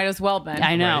it might as well been.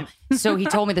 I know. Right? So he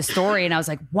told me the story, and I was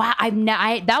like, wow,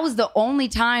 that was the only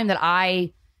time that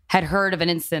I had heard of an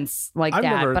instance like I've that.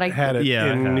 never But had it Yeah,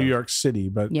 I in have. New York City,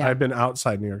 but Yeah. I've been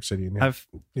outside New York City. And I've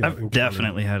encountered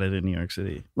definitely had it in New York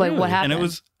City. like what happened? And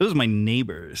it was my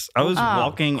neighbors. I was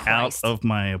walking Christ. out of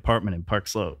my apartment in Park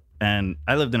Slope, and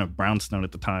I lived in a brownstone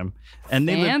at the time. And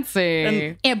they lived,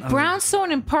 fancy. In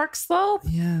Brownstone and Park Slope,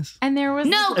 yes. and there was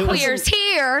No It was- queers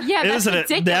here. Yeah, It that's was at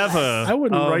ridiculous. I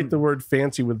wouldn't write the word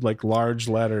fancy with like large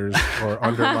letters or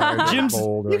underlined or Jim's,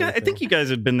 bold. Or you guys, I anything. think you guys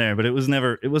had been there, but it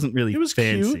wasn't really It was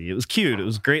fancy. cute. It was cute. It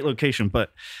was a great location.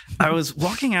 But I was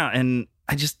walking out and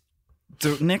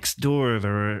the next door,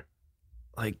 there were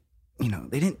like,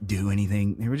 they didn't do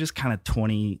anything. They were just kind of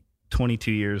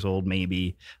 22 years old,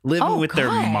 maybe living with their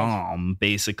God. mom,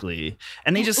 basically.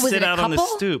 And they just Was sit it a out on the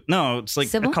couple? stoop. No, it's like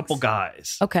Siblings? a couple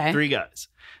guys. Okay. 3 guys.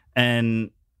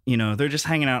 And they're just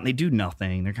hanging out and they do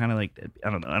nothing. They're kind of like, I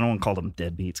don't know. I don't want to call them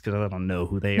deadbeats because I don't know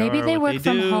who they are. Maybe they what work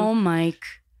from do. home, Mike.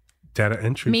 Data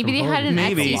entry. Maybe from they had home. an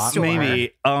Maybe, Etsy store.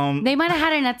 maybe. They might have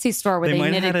had an Etsy store where they might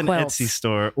have knitted had an quilts. Etsy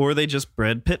store, or they just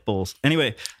bred pit bulls.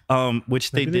 Anyway,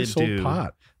 which Maybe they they did sold do.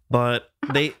 pot. But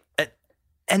they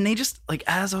just like,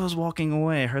 as I was walking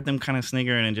away, I heard them kind of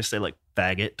sniggering and just say like,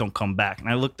 "Faggot, don't come back." And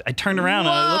I turned around and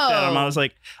I looked at them. I was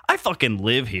like, I fucking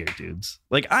live here, dudes.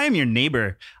 Like, I am your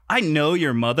neighbor. I know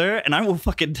your mother, and I will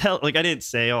fucking tell. Like, I didn't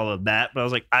say all of that, but I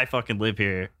was like, I fucking live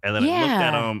here. And then I looked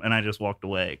at Yeah. them and I just walked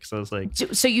away because I was like,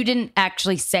 So you didn't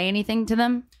actually say anything to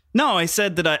them? no, I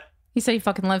said that He said he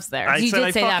fucking lives there. I You said did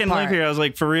I say that fucking live part. here. I was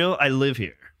like, for real, I live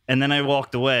here. And then I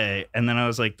walked away, and then I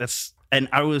was like, and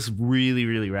I was really,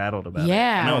 really rattled about it.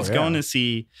 Yeah. And I was Oh, going yeah. to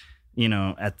see,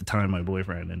 at the time, my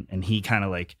boyfriend, and he kind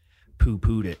of like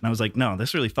poo-pooed it. And I was like, no,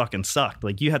 this really fucking sucked.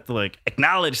 Like, you have to like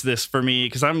acknowledge this for me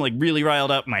because I'm like really riled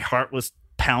up. My heart was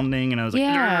pounding, and I was like,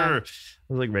 Yeah. "Grr."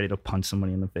 I was like ready to punch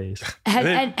somebody in the face.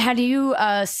 Had you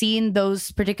seen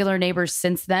those particular neighbors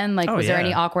since then? Like, Oh, was there yeah.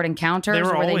 any awkward encounters? They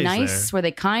were they always nice? there. Were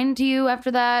they kind to you after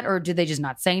that? Or did they just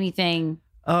not say anything?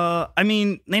 I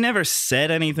mean, they never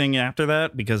said anything after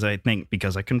that because I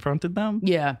confronted them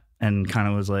Yeah. and kind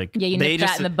of was like, Yeah, you they nipped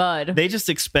that in the bud. They just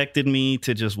expected me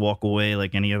to just walk away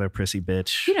like any other prissy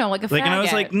bitch. You know, like a faggot. And I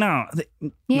was like, no,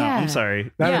 Yeah. I'm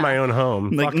sorry. Not Yeah. in my own home.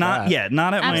 Like Fuck not that.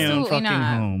 not at my own Absolutely fucking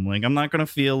not. home. Like I'm not gonna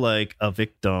feel like a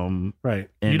victim. Right.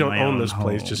 in You don't my own own this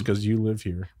place home. just because you live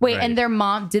here. Wait, Right. and their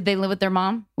mom, did they live with their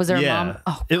mom? Was there a mom?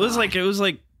 Oh, it was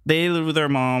like they lived with their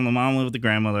mom. The mom lived with the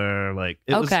grandmother. Like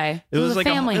it was, okay. it was a like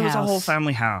family it was a house. whole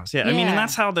family house. Yeah. I mean, and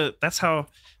Yeah. that's how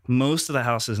most of the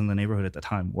houses in the neighborhood at the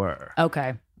time were.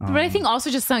 Okay. But I think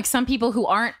also just like some people who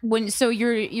aren't so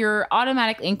your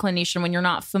automatic inclination when you're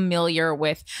not familiar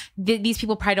with these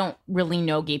people probably don't really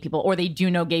know gay people, or they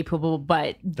do know gay people,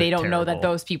 but they They're don't know that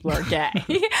terrible. those people are gay.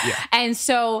 And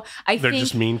so They're think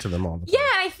just mean to them all the time.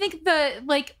 yeah, I think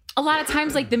a lot of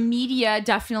times like the media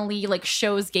definitely like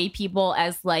shows gay people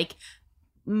as like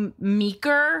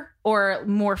meeker or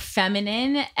more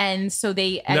feminine, and so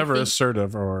they Never I think,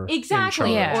 assertive or in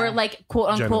exactly charge. Yeah. or like quote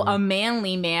unquote Generally. a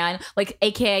manly man, like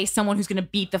aka someone who's gonna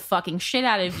beat the fucking shit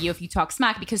out of you if you talk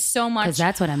smack, because so much Because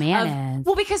that's what a man is.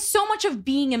 well, because so much of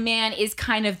being a man is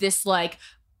kind of this like,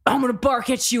 I'm going to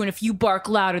bark at you, and if you bark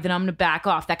louder, then I'm going to back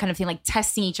off. That kind of thing, like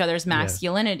testing each other's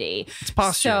masculinity. It's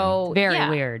posturing. So Very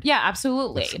yeah. weird. Yeah,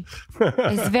 absolutely.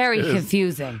 It's very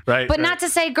confusing. Right, But right. not to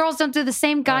say girls don't do the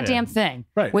same goddamn thing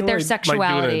Right. with Well, their they might do it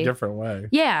sexuality. in a different way.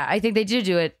 Yeah, I think they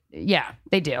do it. Yeah,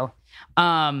 they do.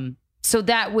 So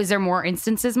that was there more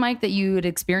instances, Mike, that you had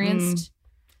experienced?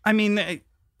 I mean,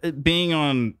 being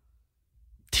on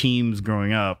teams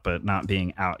growing up, but not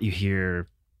being out, you hear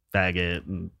faggot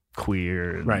and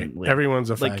queer. And Right. like, Everyone's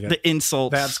a like faggot. the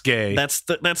insults. That's gay.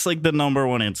 That's like the number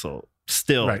one insult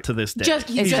still Right. to this day. Just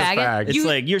Is just faggot? fag. it's you-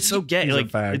 like you're so gay. he's a Like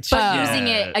fag. it's but yeah, using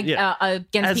it yeah.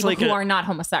 against As people like who a- are not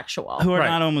homosexual. who are Right.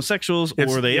 not homosexuals, It's-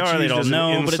 or they it's are, they used don't as an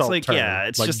know. But it's insult like, term, yeah,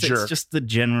 it's like just jerk. it's just the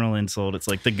general insult. It's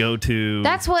like the go-to.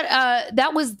 That's what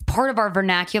that was part of our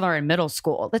vernacular in middle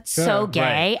school. That's so Yeah, gay.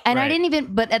 right, And I right. didn't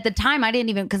even, but at the time I didn't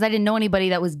even, because I didn't know anybody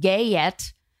that was gay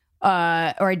yet. Or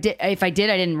I did, if I did,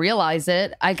 I didn't realize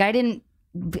it. Like I didn't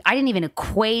even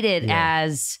equate it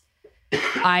as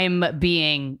I'm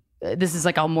being, this is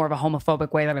like a more of a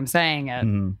homophobic way that I'm saying it.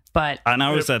 Mhm. But And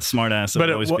I was that smart ass. But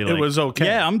That always be it like, was okay.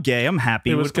 Yeah, I'm gay. I'm happy.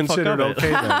 It was What the fuck considered of it?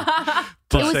 okay then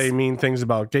to It was- say mean things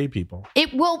about gay people.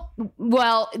 it will,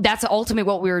 well, that's ultimately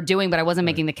what we were doing, but I wasn't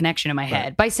making the connection in my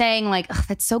head by saying like, "Ugh,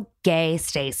 that's so gay,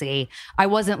 Stacey." I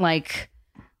wasn't like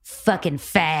fucking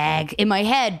fag in my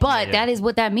head, but Yeah. that is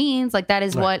what that means. Like that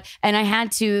is Right. what, and I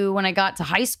had to, when I got to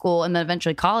high school and then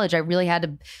eventually college, I really had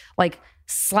to like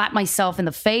slap myself in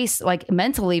the face, like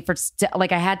mentally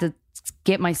like I had to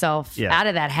get myself Yeah. out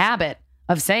of that habit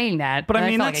of saying that. But I And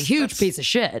mean, felt like a that's- huge that's- piece of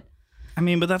shit. I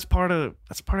mean, but that's part of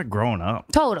growing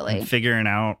up. Totally. And figuring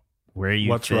out where you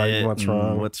What's fit right and what's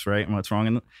wrong. what's right and what's wrong,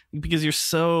 and because you're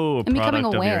so a And becoming product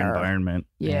of your aware. environment.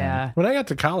 Yeah. When I got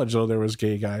to college, though, there was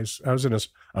gay guys. I was in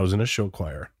a show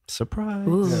choir. Surprise.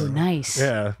 Ooh, nice.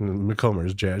 Yeah,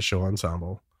 McComer's Jazz Show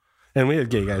Ensemble, and we had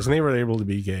gay guys, and they were able to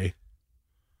be gay.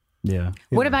 Yeah.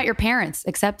 What about your parents?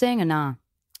 Accepting or nah?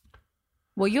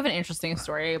 Well, you have an interesting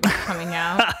story about coming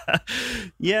out.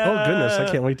 Yeah. Oh goodness,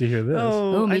 I can't wait to hear this.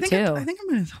 Ooh, me I think too. I think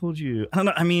I might have told you. I don't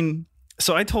know. I mean,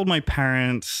 so I told my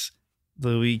parents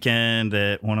the weekend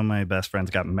that one of my best friends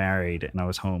got married, and I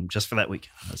was home just for that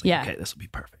weekend. I was like, Yeah. okay, this will be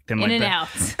perfect. And In my and be-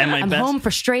 out. And my I'm best, home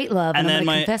for straight love, and, and I'm then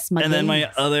gonna my confess my and then my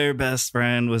gayness. other best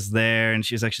friend was there, and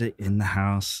she was actually in the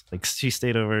house. Like she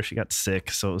stayed over. She got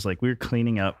sick, so it was like we were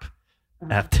cleaning up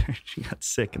after she got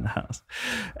sick in the house.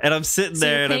 And I'm sitting So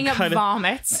there, you're and I'm cleaning up kind of.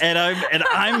 vomit. And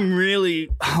I'm really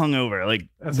hungover, like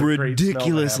That's a great smell to have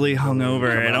ridiculously when you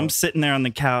hungover. come And I'm out. sitting there on the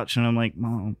couch, and I'm like,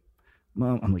 Mom,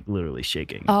 I'm like literally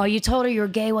shaking. Oh, you told her you were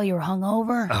gay while you were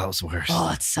hungover? Oh, it was worse.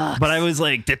 Oh, it sucks. But I was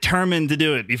like determined to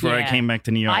do it before I Yeah. came back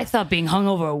to New York. I thought being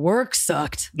hungover at work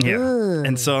sucked. Yeah. Ugh.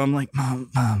 And so I'm like,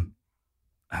 Mom,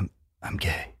 I'm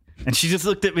gay. And she just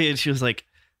looked at me and she was like,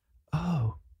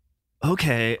 oh,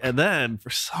 okay. And then for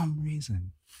some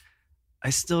reason, I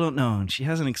still don't know. And she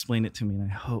hasn't explained it to me.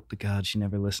 And I hope to God she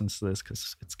never listens to this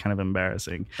because it's kind of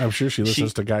embarrassing. I'm sure she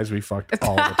listens to guys we fucked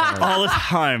all the time. All the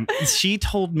time. She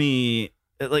told me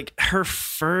like her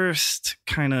first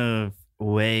kind of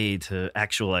way to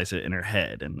actualize it in her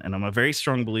head. And I'm a very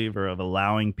strong believer of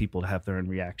allowing people to have their own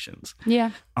reactions.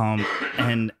 Yeah.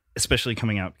 And especially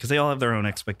coming out because they all have their own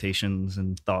expectations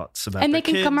and thoughts about And their they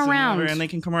can kids come and around. whatever, and they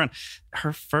can come around.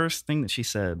 Her first thing that she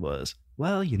said was,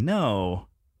 well, you know,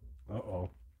 Uh-oh.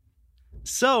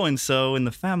 so and so in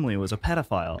the family was a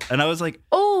pedophile. And I was like,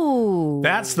 Oh, Oh,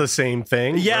 That's the same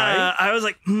thing. Yeah, right? I was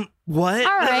like, what?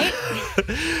 All right.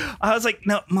 I was like,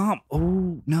 no, Mom.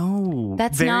 Oh no,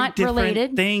 That's Very not different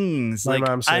related. Things. My Like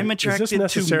mom said, I'm attracted is this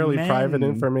necessarily to men. private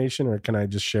information, or can I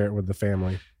just share it with the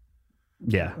family?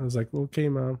 Yeah. I was like, okay,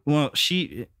 Mom. Well,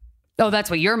 she. Oh, that's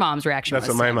what your mom's reaction That's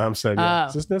was. what my mom said. Yeah. Oh.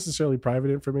 Is this necessarily private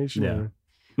information? Yeah. or-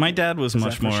 My dad was Is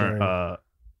much that for more. sharing?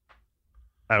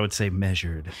 I would say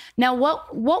measured. Now,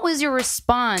 what was your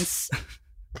response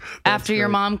after your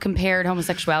great. mom compared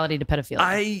homosexuality to pedophilia?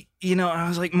 I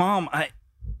was like, Mom,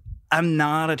 I'm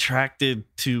not attracted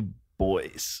to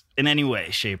boys in any way,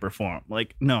 shape, or form.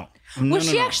 Like, no. Was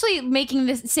she actually making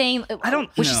this saying? I don't.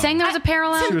 was she saying there was a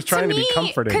parallel? She was trying to be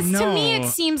comforting. Because to me, No. it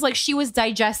seems like she was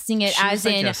digesting it as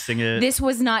in this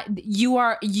was not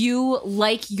you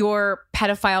like your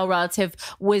pedophile relative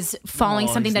was following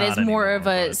No, something he's that is not more anymore, of a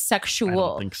but I don't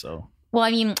sexual. think so. Well,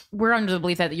 I mean, we're under the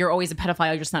belief that you're always a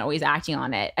pedophile, you're just not always acting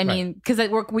on it. I mean, because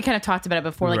we kind of talked about it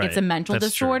before, like it's a Right. mental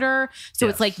That's true. disorder. So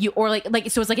it's Yes. like you, or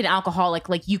so it's like an alcoholic.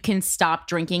 Like you can stop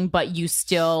drinking, but you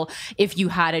still, if you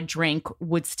had a drink,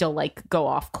 would still like go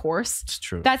off course. It's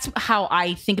true. That's how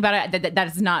I think about it. That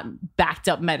is not backed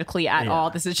up medically at Yeah. all.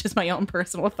 This is just my own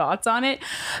personal thoughts on it.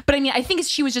 But I mean, I think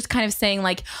she was just kind of saying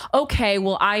like, okay,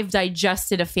 well, I've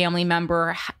digested a family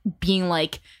member being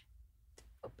like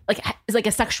it's like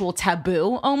a sexual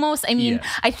taboo almost. I mean, Yeah.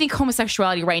 I think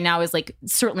homosexuality right now is like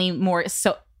certainly more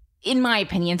so, in my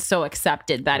opinion, so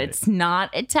accepted that Right. it's not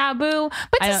a taboo.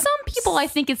 But I to don't- some people, I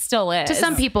think it still is. To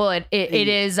some people, it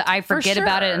is. I For forget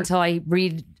about it sure. until I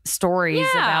read stories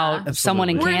Yeah. about someone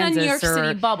in we're in a Kansas New York or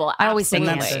City bubble. I always say and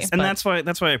absolutely. Kansas.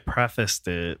 that's why I prefaced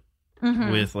it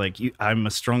Mhm. with like I'm a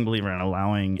strong believer in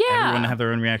allowing Yeah. everyone to have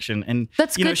their own reaction. And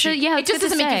That's you know, good to she- yeah. It It's just good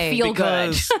to doesn't make say. you feel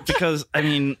good. because I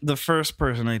mean the first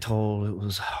person I told, it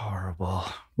was horrible.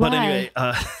 But Why? anyway,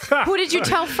 Who did you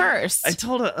tell first? I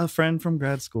told a friend from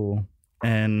grad school,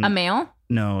 and A male?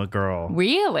 no, a girl.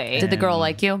 Really? Did the girl And-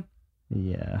 like you?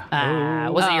 Yeah,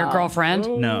 Was it your Oh. girlfriend?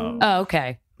 no, Oh,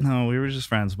 okay. no, we were just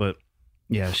friends. But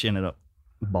yeah, she ended up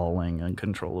bawling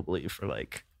uncontrollably for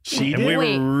like. She And did. we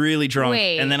Wait, were really drunk,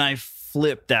 wait. and then I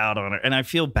flipped out on her, and I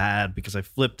feel bad because I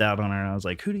flipped out on her, and I was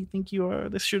like, "Who do you think you are?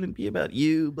 This shouldn't be about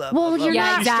you." Blah, Well, blah, blah. you're Yeah,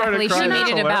 not- exactly. She started made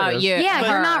crying. it about Hilarious. you. Yeah, But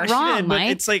you're not she wrong, did, but Mike.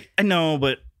 it's like I know,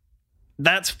 but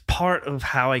that's part of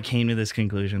how I came to this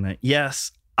conclusion that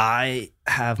yes, I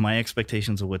have my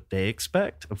expectations of what they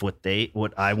expect, of what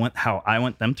I want, how I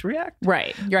want them to react.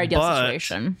 Right. Your ideal But-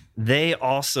 situation. They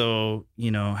also,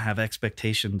 have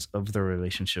expectations of the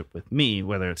relationship with me,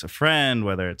 whether it's a friend,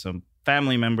 whether it's a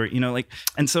family member,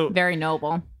 and so Very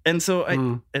noble. I,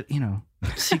 Mm.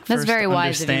 seek That's first very to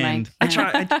wise of you, understand. Mike. I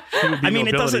try. It would be I mean,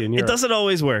 it nobility in doesn't. It Europe. doesn't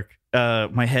always work.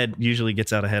 My head usually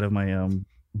gets out ahead of my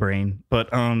brain, but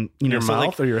Your so,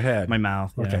 mouth or your head? my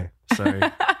mouth. Yeah. Okay. Sorry,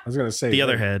 I was gonna say the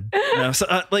other head. No, so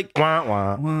Wah,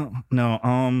 wah. well,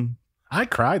 no. I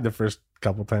cried the first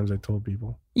couple times I told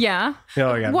people. Yeah.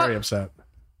 I got What- very upset.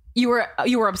 You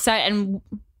were upset, and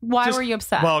why Just- were you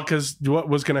upset? Well, because what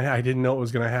was gonna I didn't know what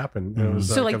was gonna happen. And it was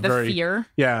so like, like a the very, fear.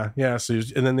 Yeah. So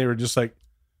and then they were just like,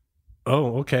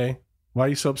 "Oh, okay. Why are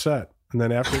you so upset?" And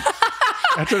then after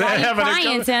after Why are that you happened,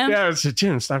 crying, Tim? yeah, it's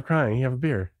Jim. Stop crying. You have a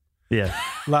beer. Yeah.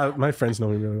 A lot of my friends know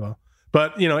me really well.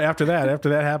 But after that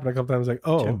happened a couple times, like,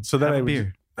 oh, Jim, so then have I a would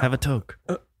beer. Have a toke.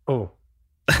 oh,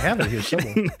 I have it here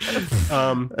somewhere.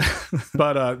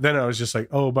 But then I was just like,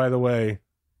 oh, by the way,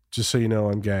 just so you know,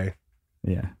 I'm gay.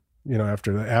 Yeah.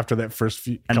 After that first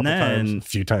And then-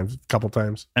 couple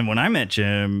times. And when I met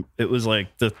Jim, it was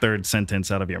like the third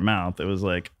sentence out of your mouth. It was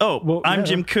like, "Oh, Well, I'm yeah.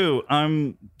 Jim Koo.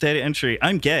 I'm data entry.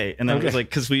 I'm gay." And then it was Okay. like,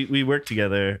 because we worked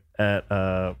together at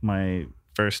my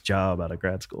first job out of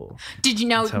grad school. Did you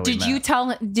know? That's how we Did you met. tell?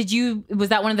 Was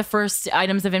that one of the first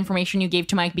items of information you gave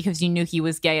to Mike because you knew he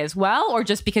was gay as well, or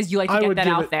just because you like to get that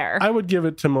out there? I would give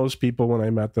it to most people when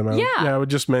I met them. I would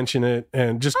just mention it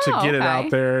and just to Oh, get it okay. out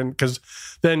there, and because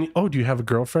then, oh, do you have a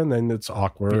girlfriend? Then it's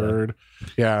awkward.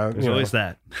 Yeah, There's always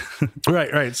that.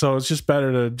 right. So it's just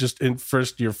better to just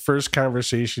your first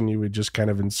conversation, you would just kind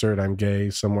of insert "I'm gay"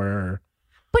 somewhere. Or,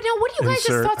 But now, what are you guys'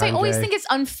 Insert thoughts? I I'm always gay. think it's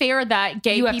unfair that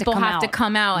gay You have to people come have to out.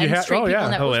 come out You and have- straight oh, people. yeah.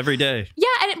 That Oh, every day. yeah,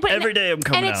 but Every day I'm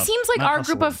coming and it out. seems like Not our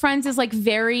group hustling. of friends is like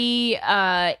very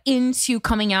into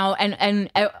coming out, and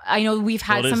I know we've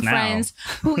had Well, it is some now. friends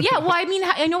who, yeah. Well, I mean,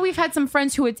 I know we've had some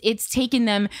friends who it's taken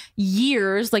them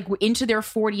years, like into their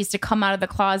 40s, to come out of the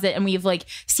closet, and we've like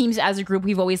seems as a group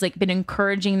we've always like been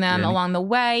encouraging them Yeah. along the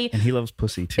way. And he loves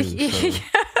pussy too. So.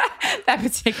 That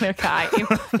particular guy,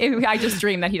 I just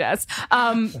dream that he does.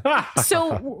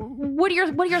 So, what are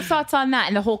your thoughts on that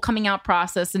and the whole coming out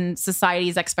process and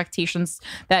society's expectations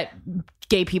that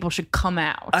gay people should come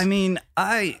out? I mean,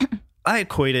 I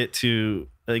equate it to,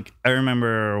 like, I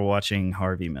remember watching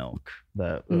Harvey Milk,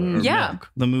 the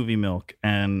movie Milk,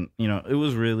 and it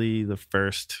was really the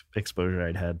first exposure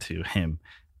I'd had to him.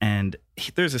 And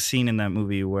there's a scene in that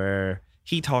movie where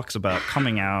he talks about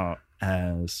coming out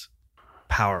as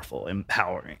powerful,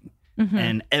 empowering,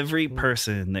 and every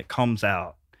person that comes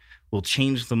out will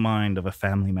change the mind of a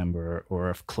family member or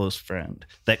a close friend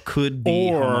that could be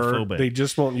homophobic. They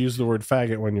just won't use the word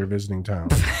faggot when you're visiting town.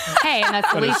 Hey, and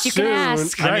that's the least you can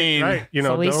ask. Right. You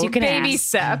know, the least you can baby ask.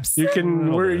 steps. You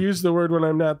can use the word when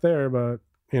I'm not there, but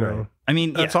I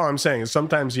mean, that's all I'm saying. Is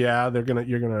sometimes, you're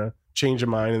gonna change your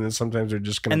mind, and then sometimes they're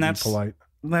just gonna be polite.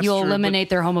 You'll eliminate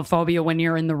their homophobia when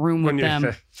you're in the room with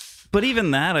them. But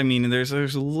even that, I mean, there's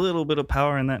a little bit of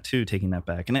power in that too, taking that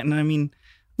back. And I mean,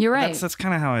 you're right. That's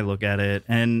kind of how I look at it.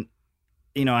 And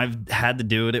I've had to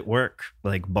do it at work.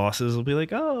 Like, bosses will be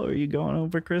like, "Oh, are you going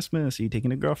over Christmas? Are you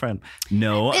taking a girlfriend?"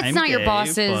 No, it's not your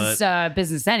boss's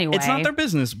business anyway. It's not their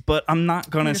business. But I'm not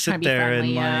gonna sit there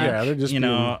and they're just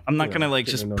I'm not gonna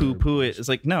just poo-poo it. It's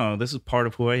like, no, this is part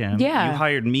of who I am. Yeah. You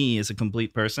hired me as a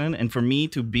complete person, and for me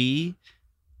to be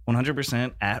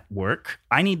 100% at work,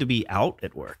 I need to be out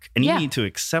at work, and you need to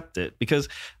accept it, because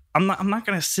I'm not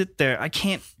going to sit there. I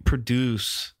can't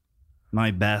produce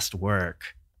my best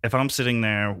work if I'm sitting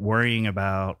there worrying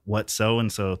about what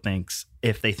so-and-so thinks,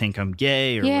 if they think I'm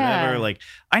gay or whatever. Like,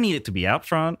 I need it to be out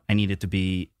front. I need it to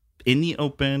be in the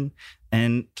open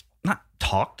and not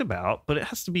talked about, but it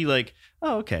has to be like,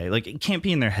 oh, okay. Like, it can't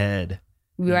be in their head.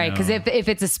 Right, because if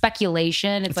it's a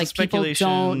speculation, it's like people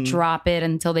don't drop it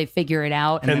until they figure it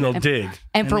out. And they'll dig.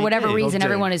 And for whatever reason,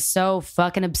 everyone is so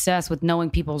fucking obsessed with knowing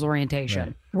people's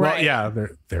orientation. Right. Well, yeah,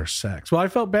 their sex. Well, I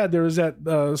felt bad. There was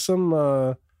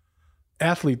some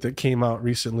athlete that came out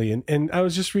recently, and I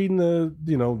was just reading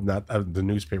not the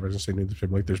newspaper. I was going to say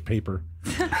newspaper, like there's paper.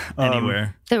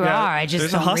 Anywhere. There are. I just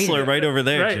there's don't a hustler right over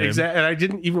there. Right, exactly. And I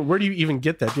didn't even, where do you even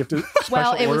get that? Do you have to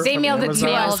Well, it was they mailed it to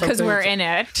us because we're in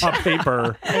it. A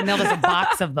paper. They mailed us a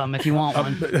box of them if you want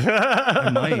one. I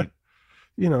might.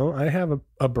 I have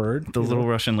a bird. The little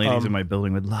Russian ladies in my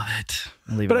building would love it.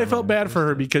 But I felt bad for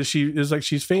her because she is like,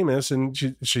 she's famous, and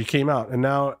she came out, and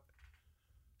now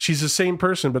she's the same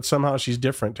person, but somehow she's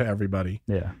different to everybody.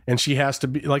 Yeah. And she has to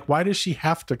be like, why does she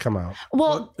have to come out?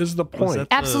 Well, what is the point?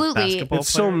 Absolutely. It's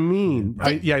so mean.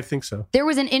 I think so. There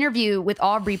was an interview with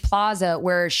Aubrey Plaza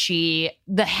where the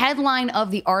headline of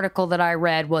the article that I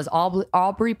read was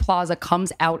Aubrey Plaza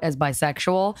comes out as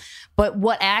bisexual. But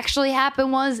what actually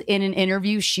happened was, in an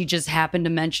interview, she just happened to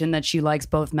mention that she likes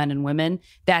both men and women.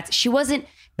 That she wasn't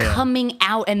coming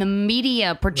out, and the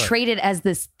media portrayed it as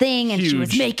this thing, and she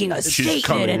was making a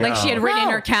statement. And like, she had written in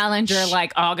her calendar,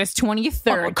 like, August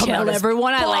 23rd, tell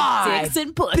everyone I like dicks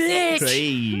and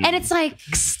pussies. And it's like,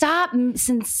 stop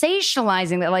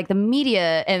sensationalizing that, like, the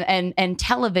media and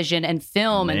television and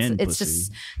film, and it's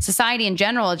just society in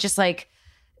general. It's just like,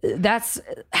 that's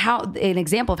how an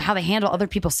example of how they handle other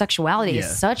people's sexuality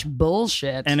is such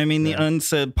bullshit. And I mean, the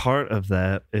unsaid part of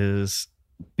that is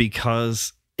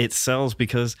because it sells,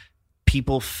 because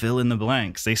people fill in the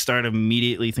blanks. They start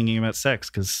immediately thinking about sex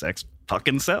because sex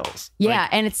fucking sells. Yeah,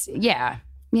 and it's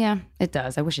it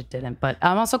does. I wish it didn't, but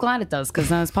I'm also glad it does, because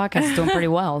this podcast is doing pretty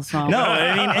well. So no,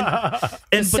 I mean,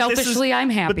 and selfishly, I'm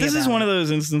happy. But this is one of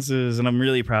those instances, and I'm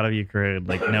really proud of you, Corinne,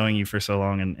 like knowing you for so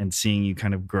long and seeing you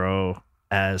kind of grow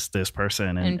as this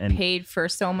person, and paid for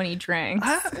so many drinks.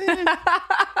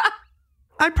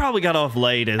 I probably got off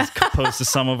light as opposed to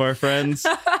some of our friends,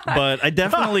 but I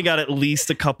definitely got at least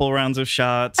a couple rounds of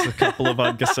shots, a couple of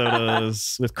vodka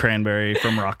sodas with cranberry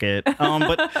from Rocket.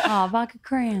 Vodka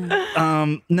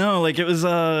cran. No, like, it was,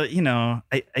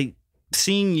 I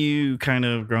seeing you kind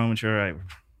of grow and mature.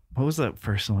 What was that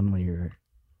first one when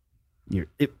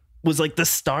it was like the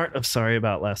start of Sorry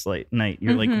About Last Night.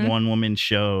 You're like one woman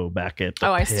show back at the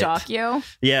I pit. stalk you.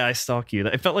 Yeah, I stalk you.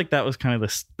 I felt like that was kind of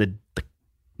the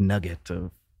nugget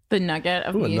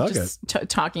of me just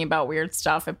talking about weird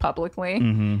stuff publicly.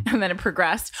 Mm-hmm. And then it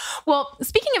progressed. Well,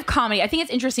 speaking of comedy, I think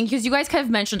it's interesting because you guys kind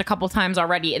of mentioned a couple times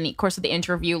already in the course of the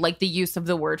interview, like the use of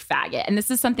the word faggot. And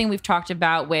this is something we've talked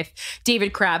about with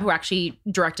David Crabb, who actually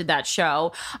directed that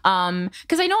show.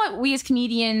 Because I know we as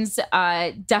comedians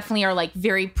definitely are like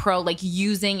very pro like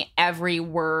using every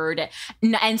word,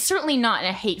 and certainly not in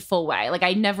a hateful way. Like,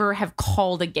 I never have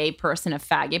called a gay person a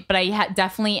faggot, but I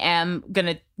definitely am going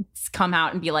to come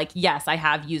out and be like, yes, I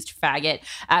have used faggot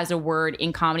as a word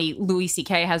in comedy. Louis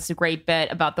C.K. has a great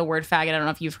bit about the word faggot. I don't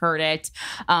know if you've heard it,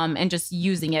 and just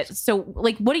using it. So,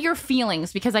 like, what are your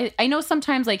feelings? Because I know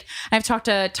sometimes, like, I've talked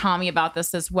to Tommy about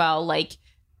this as well, like,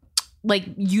 like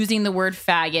using the word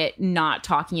faggot, not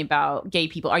talking about gay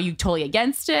people? Are you totally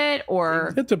against it,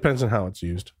 or It depends on how it's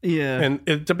used. Yeah. And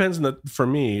it depends on for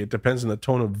me, it depends on the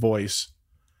tone of voice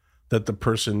that the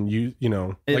person you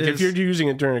know, It like if is- you're using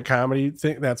it during a comedy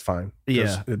thing, that's fine. 'Cause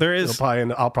Yeah.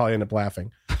 I'll probably end up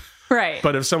laughing. right?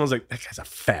 But if someone's like, that guy's a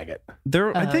faggot,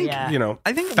 I think yeah. you know,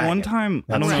 I think faggot. one time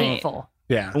I That's don't It's know. hateful.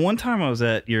 Yeah. One time I was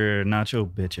at your Nacho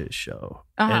Bitches show,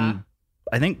 Uh-huh. and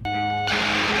I think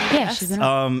Yeah, she's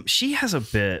been she has a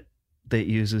bit that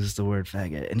uses the word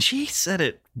faggot, and she said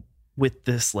it with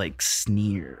this like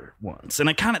sneer once, and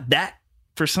I kind of that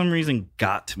for some reason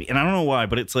got to me, and I don't know why,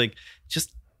 but it's like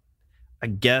just. I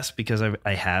guess because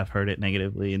I have heard it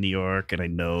negatively in New York, and I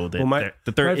know that Well,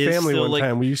 there my is family still one like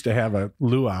time we used to have a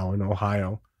luau in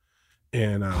Ohio,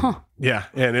 and yeah,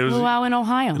 and it was luau in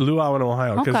Ohio. luau in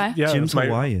Ohio. 'cause, Okay. yeah, Jim's it's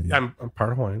Hawaiian. I'm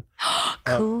part Hawaiian.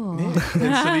 Cool. And so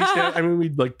they used to, I mean,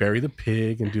 we'd like bury the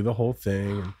pig and do the whole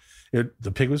thing, and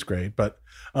the pig was great. But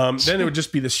then it would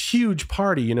just be this huge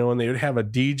party, you know, and they would have a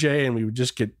DJ, and we would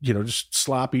just get, you know, just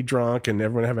sloppy drunk, and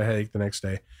everyone would have a headache the next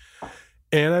day.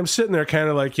 And I'm sitting there, kind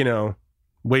of like, you know,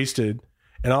 wasted,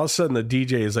 and all of a sudden the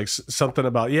DJ is like something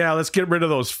about, yeah, let's get rid of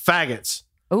those faggots.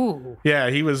 Ooh.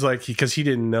 Yeah, he was like, because he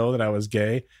didn't know that I was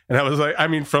gay, and I was like, I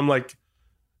mean, from like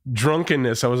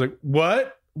drunkenness, I was like,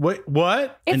 what?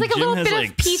 What? It's And like a Jim little has, bit like,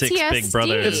 of PTSD. 6 big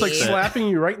brothers. It's like Yeah. slapping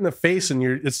you right in the face, and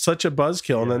it's such a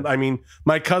buzzkill. And then, I mean,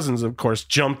 my cousins, of course,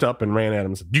 jumped up and ran at him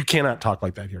and said, "You cannot talk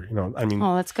like that here." You know, I mean,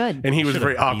 Oh, that's good. and he was Should've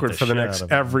very beat awkward the for the shit next out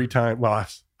of him. every time. Well,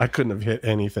 I couldn't have hit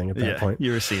anything at that Yeah, point.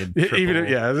 you were seeing Even if,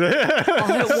 yeah,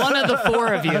 One of the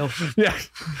 4 of you. yeah.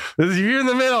 If you're in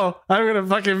the middle, I'm gonna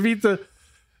fucking beat the.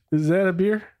 Is that a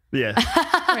beer? yeah.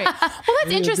 Right. Well,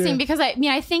 that's interesting because I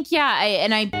think,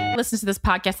 I listen to this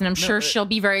podcast, and I'm sure she'll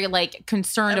be very like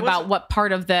concerned It about what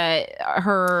part of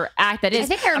her act that is. I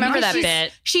think I remember that she's-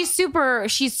 bit. She's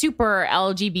super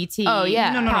LGBT. Oh,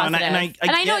 yeah. No, positive. and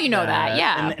I know get you know that.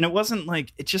 Yeah. and it wasn't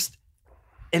like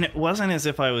and it wasn't as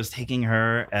if I was taking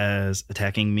her as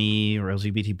attacking me or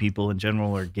LGBT people in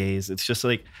general or gays. It's just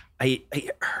like I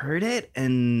heard it,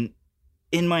 and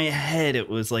in my head it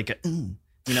was like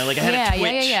you know, like I had a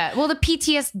twitch. Yeah. Well, the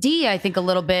PTSD, I think a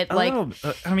little bit like,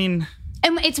 I mean,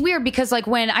 and it's weird because like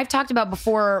when I've talked about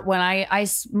before, when I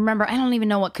remember, I don't even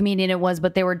know what comedian it was,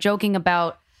 but they were joking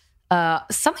about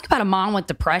something about a mom with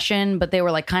depression, but they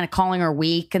were like kind of calling her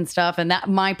weak and stuff. And that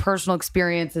my personal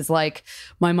experience is like,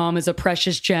 my mom is a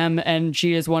precious gem and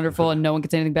she is wonderful and no one can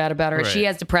say anything bad about her. Right. She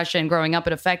has depression. Growing up,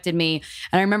 it affected me.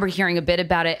 And I remember hearing a bit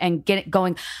about it and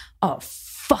going, oh,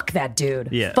 fuck that dude.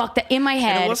 Yeah. Fuck that in my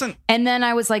head. wasn't- And then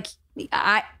I was like,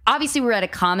 I obviously we were at a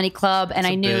comedy club and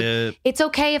I knew bit- it's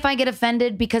okay if I get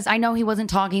offended because I know he wasn't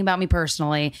talking about me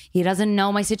personally. He doesn't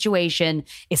know my situation.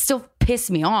 It still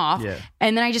pissed me off. Yeah.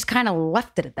 And then I just kind of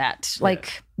left it at that.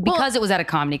 Like, because it was at a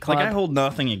comedy club. like I hold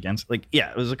nothing against. Like,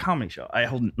 yeah, it was a comedy show. I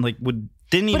didn't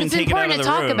but even it's take it out important of to the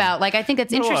talk room. about. Like, I think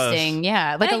that's It was. interesting.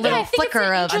 Yeah. Like a And little I think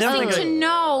flicker of. it's interesting I to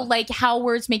know like how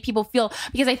words make people feel,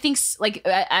 because I think like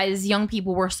as young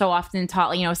people we're so often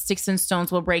taught, you know, sticks and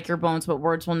stones will break your bones, but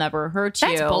words will never hurt you.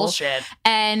 That's bullshit.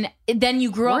 And then you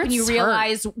grow up and you Words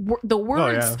realize the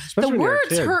words, Especially the when you're a words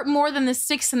kid. hurt more than the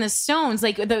sticks and the stones.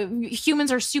 Like the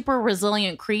humans are super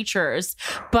resilient creatures,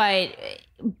 but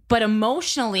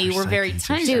emotionally we're very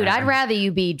tender. Dude, I'd rather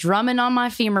you be drumming on my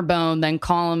femur bone than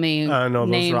calling me No, those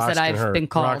names rocks that can I've hurt. been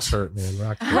called. Rocks hurt, man.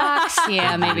 Rocks hurt. Rocks,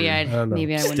 yeah, maybe I don't know.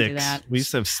 wouldn't do Sticks. that. We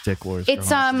used to have stick wars. It's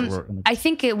growing up. I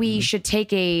think we should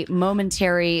take a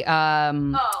momentary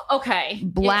Oh, okay.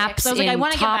 Lapse 'cause I was like, I in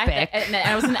want to topic. get back.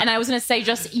 And I was going to say,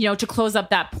 just to close up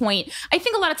that point. I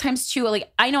think a lot of times too,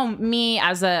 like I know me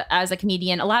as a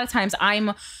comedian, a lot of times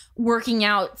I'm working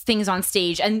out things on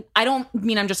stage, and I don't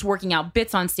mean I'm just working out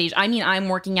bits on stage. I mean I'm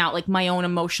working out like my own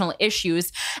emotional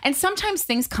issues, and sometimes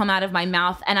things come out of my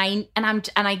mouth, and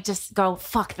I just go,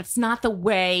 fuck, that's not the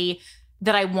way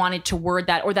that I wanted to word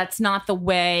that, or that's not the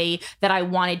way that I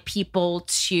wanted people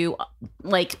to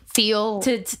like feel.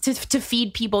 to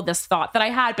feed people this thought that I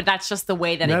had, but that's just the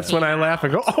way that And that's when I laugh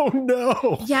and go, "Oh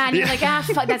no!" yeah, and you're like,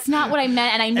 fuck, that's not what I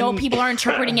meant, and I know people are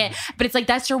interpreting it, but it's like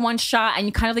that's your one shot, and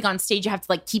you kind of like on stage you have to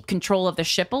like keep control of the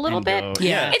ship a little And bit. go,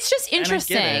 Yeah. It's just And I get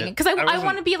interesting it. because I I wasn't-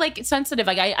 want to be like sensitive.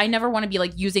 Like I never want to be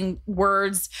like using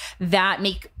words that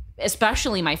make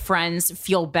especially my friends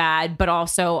feel bad, but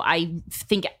also I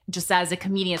think just as a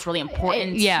comedian it's really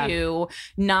important Yeah. to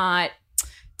not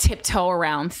tiptoe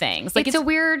around things. Like it's a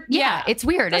weird, it's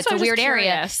weird. That's It's why a I was weird just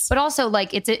area, curious. but also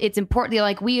like it's important.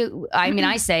 Like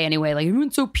I say anyway, like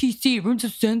everyone's so PC, everyone's so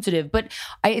sensitive, but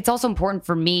it's also important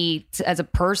for me as a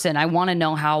person. I want to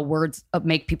know how words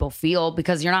make people feel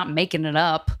because you're not making it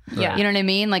up. Yeah. You know what I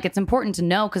mean? Like it's important to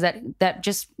know because that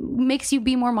just makes you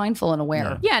be more mindful and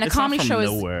aware. Yeah, and a It's not comedy from show is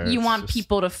nowhere. you It's want just-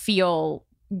 people to feel.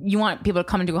 You want people to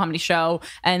come into a comedy show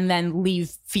and then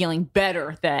leave feeling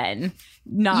better than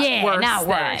not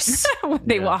worse than when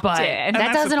they walked But in. that that's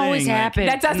the doesn't always thing, like- happen.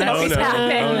 That doesn't Oh, always no. happen.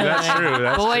 Oh, that's true.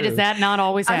 That's Boy, true. does that not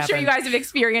always I'm happen. sure you guys have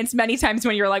experienced many times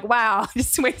when you're like, wow, I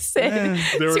just wasted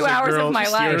There was 2 a hours girl- of my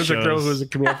There life. was a girl who was a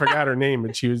comedian. I forgot her name,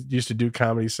 but she used to do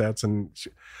comedy sets. And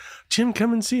Jim,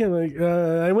 come and see. I'm like,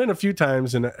 I went a few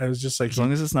times, and I was just like, As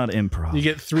long as it's not improv. you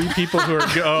get 3 people who are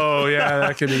oh yeah,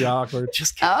 that can be awkward.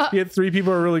 just Oh. You get 3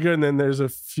 people who are really good, and then there's a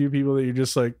few people that you're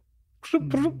just like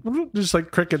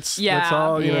crickets. Yeah. That's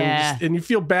all. You know, Yeah. and you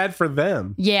feel bad for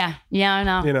them. yeah, I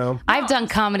know. You know, I've done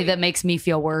comedy that makes me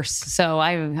feel worse, so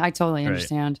I totally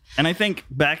understand. And I think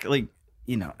back, like,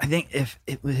 I think if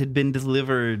it had been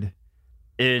delivered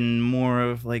in more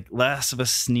of like less of a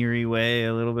sneery way,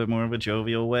 a little bit more of a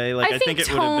jovial way, like I I think think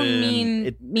it would have tone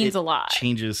been means it a lot.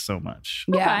 changes so much.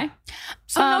 Yeah. Okay.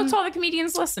 So note to all the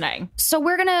comedians listening. So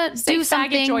we're gonna Say do faggot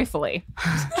something joyfully.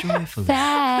 Joyfully.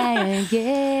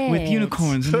 Faggot. With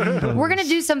unicorns. And rainbows. We're gonna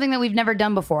do something that we've never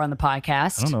done before on the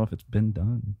podcast, I don't know if it's been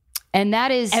done. and that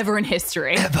is Ever in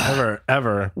history.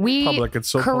 ever we, public. It's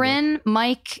so Corinne,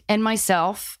 Mike, and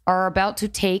myself are about to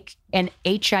take an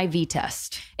HIV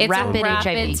test. It's rapid a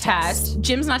rapid HIV test.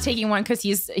 Jim's not taking one because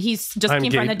he's just I'm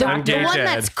came from the gay- I'm doctor. The gay one dead.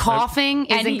 that's coughing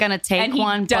And isn't he- gonna take and he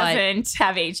one, but doesn't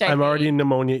have HIV. I'm already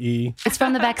pneumonia E. it's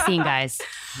from the vaccine, guys.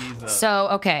 So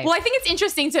okay. Well, I think it's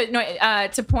interesting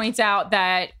to point out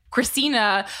that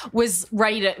Christina was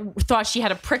thought she had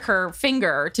to prick her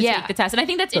finger to Yeah. take the test. And I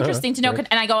think that's interesting to know. right.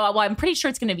 And I go, well, I'm pretty sure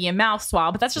it's going to be a mouth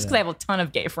swab, but that's just because I have a ton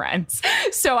of gay friends.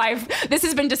 So this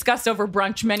has been discussed over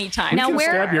brunch many times. Now You can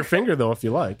where- stab your finger though if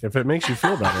you like, if it makes you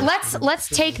feel better. Let's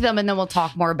take them and then we'll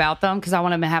talk more about them because I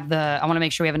want to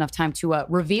make sure we have enough time to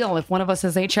reveal if one of us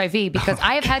has HIV because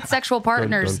I have had sexual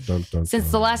partners dun, dun,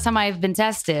 since the last time I've been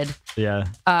tested. Yeah.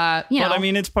 You know, But I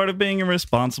mean, it's part of being a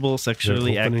responsible,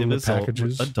 sexually They're opening active the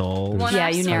packages. adult. One Yeah,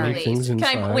 you narrate absolutely. things Can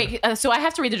I inside. wait? So I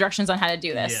have to read the directions on how to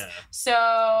do this. Yeah.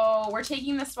 So we're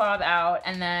taking the swab out,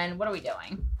 and then what are we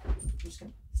doing?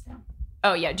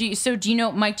 Oh yeah. Do you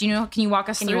know, Mike? Can you walk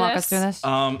us can through you walk this? us through this?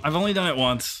 I've only done it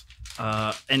once,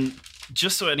 and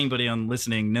just so anybody on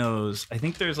listening knows, I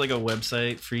think there's like a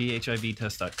website,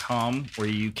 freehivtest.com, where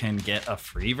you can get a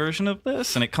free version of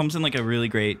this, and it comes in like a really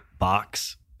great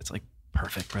box. It's like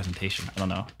perfect presentation. I don't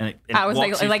know, and it I was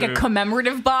walks you like a through-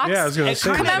 commemorative box. Yeah, I was gonna It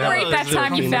say Commemorate that was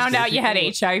time you famous found out you had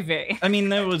people. HIV. I mean,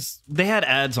 they had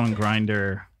ads on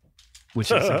Grindr, which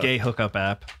is a gay hookup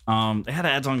app. They had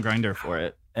ads on Grindr for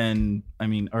it. And I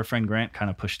mean, our friend Grant kind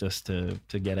of pushed us to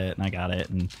get it, and I got it.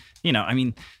 And I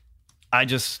mean,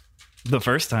 the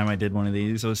first time I did one of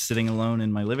these, I was sitting alone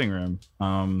in my living room.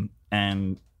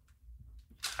 And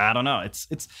I don't know, it's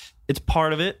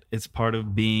part of it. It's part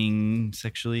of being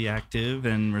sexually active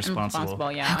and responsible.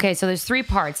 Yeah. Okay, so there's 3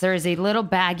 parts. There is a little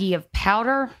baggie of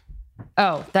powder.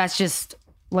 Oh, that's just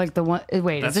like the one.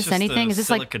 Wait, That's is this just anything? the Is this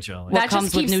like silica gel. what That just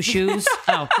comes with keeps- new shoes?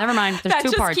 Oh, never mind. There's That's 2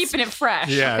 just parts. keeping it fresh.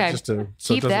 Yeah, Okay. just to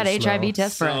Keep that doesn't smell. HIV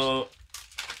test fresh. So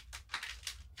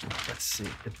let's see.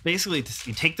 It's basically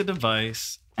you take the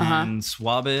device Uh-huh. and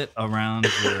swab it around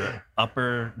your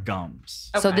upper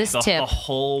gums. So Okay. this the tip,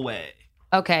 whole way,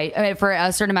 okay, for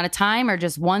a certain amount of time or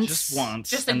just once? just once,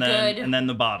 Just a and then good- and then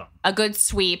the bottom. A good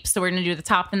sweep. So we're going to do the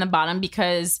top and the bottom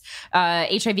because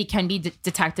HIV can be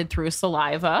detected through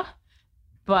saliva.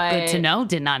 But Good to know.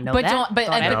 Did not know But that. don't. But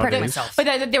Thought I had but, prepped but, myself.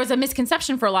 there was a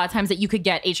misconception for a lot of times that you could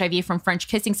get HIV from French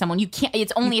kissing someone. You can't.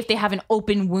 It's only if they have an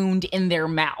open wound in their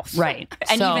mouth. Right.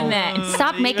 And So- even then,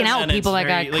 Stop Even making out with then, people it's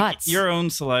that got cuts. Your own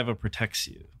saliva protects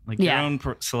you. Like Yeah. your own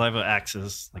saliva acts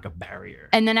as like a barrier.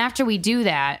 And then after we do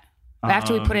that,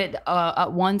 after we put it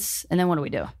once, and then what do we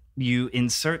do? You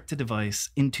insert the device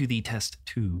into the test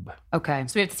tube. Okay.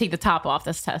 so we have to take the top off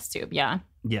this test tube. Yeah.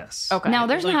 Yes. Okay. Now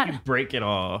there's Like not. you break it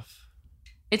off.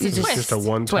 It's Is a this twist. just a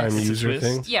one-time Twist. user Twist.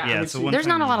 thing? Yeah. Yeah. It's a There's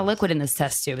not a lot of one-time liquid in this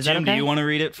test tube. Is Jim, that okay? do you want to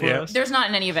read it for Yeah. us? There's not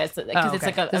in any of it because Oh, it's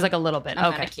okay. like There's like a little bit.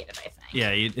 Okay. medicated, I think. Yeah,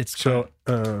 it's So,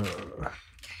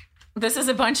 This is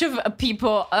a bunch of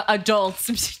people, adults,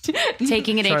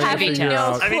 Taking an Trying to HIV having figure no test.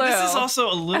 out- I mean, this is clue. also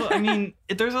a little. I mean,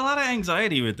 there's a lot of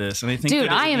anxiety with this, and I think, Dude, that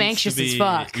it I am needs anxious to as be-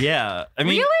 fuck. Yeah, I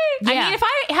mean, Really? Yeah. I mean, if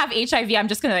I have HIV, I'm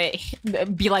just gonna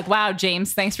be like, "Wow,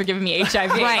 James, thanks for giving me HIV."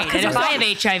 Right. And if I have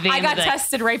HIV, I I'm got like,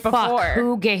 tested right fuck, before.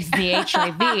 who gave me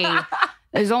HIV?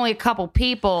 There's only a couple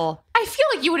people. I feel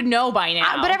like you would know by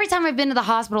now. But every time I've been to the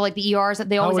hospital, like the ERs,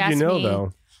 they How always would ask you know me.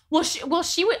 though? Well,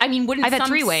 she would. I mean, wouldn't I've had some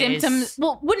 3 ways. symptoms?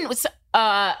 Well, wouldn't.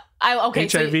 Okay.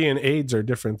 HIV and AIDS are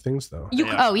different things though. You,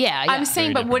 Oh yeah, I'm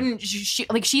saying, Very but wouldn't she,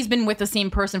 like, she's been with the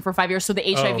same person for 5 years, so the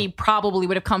HIV probably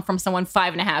would have come from someone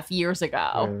 5.5 years ago.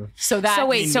 Yeah. So that. So I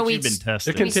wait, mean, so if we you've been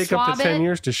tested. It can we take up to swab 10 it?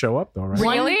 years to show up though, right?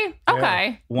 Really?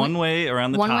 Okay. one way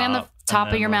around the One top. way on the and top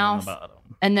of then your one on mouth. the bottom.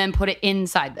 and then put it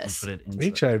inside this. Put it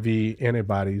inside. HIV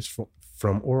antibodies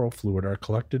from oral fluid are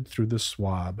collected through the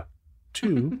swab.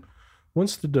 2,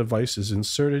 once the device is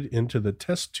inserted into the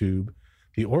test tube,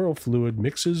 the oral fluid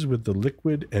mixes with the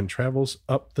liquid and travels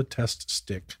up the test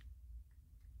stick.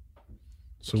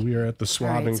 So we are at the All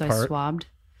right, swabbing so I part, swabbed.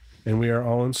 and we are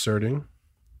all inserting.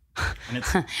 And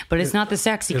it's But it's not the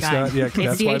sexy It's kind. not, yeah, it's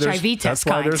that's the why there's- HIV test That's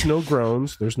why kind. there's no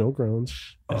groans. There's no groans.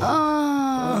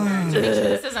 Oh.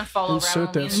 This doesn't fall over. Insert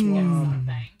I that don't mean to get swab.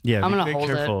 something. yeah. I'm be gonna very hold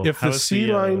it. careful. If the How's C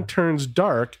line turns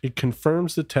dark, it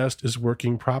confirms the test is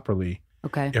working properly.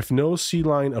 Okay. If no C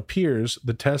line appears,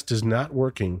 the test is not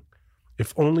working.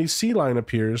 If only C line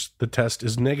appears, the test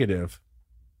is negative.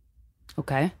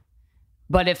 Okay.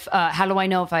 But if how do I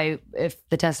know if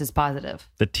the test is positive?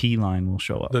 the T line will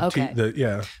show up. Okay.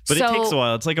 Yeah. But So- it takes a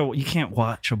while. It's like you can't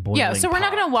watch a boiling Yeah, so we're not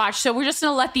pot. going to watch. So we're just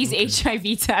going to let these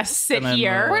HIV tests sit And then,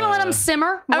 here. We're gonna let them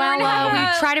simmer we're while gonna we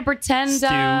have- try to pretend. Stew.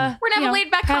 We're gonna have a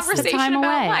laid back pass the conversation time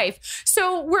about away. life.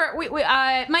 So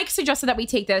Mike suggested that we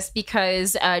take this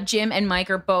because Jim and Mike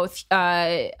are both.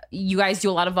 You guys do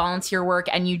a lot of volunteer work,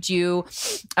 and you do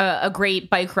a great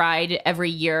bike ride every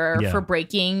year Yeah. for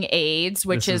Breaking AIDS,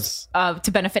 which This is to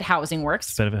benefit Housing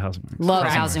Works. Benefit Housing Works. Love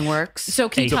Correct. Housing Works. So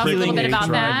can you So tell us a little Breaking bit about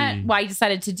AIDS that? riding. Why you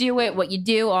decided to do it? What you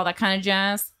do? All that kind of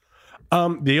jazz.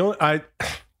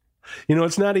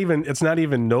 It's not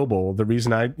even noble. The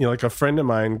reason like a friend of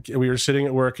mine, we were sitting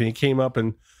at work and he came up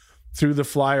and threw the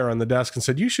flyer on the desk and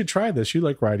said, "You should try this. You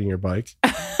like riding your bike."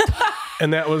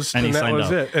 And that was And he that signed was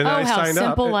up. it. And Oh, I how signed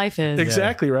simple up. life is.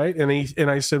 Exactly right. And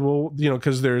I said, well,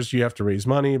 because you have to raise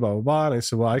money, blah blah blah. And I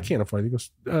said, well, I can't afford it. He goes,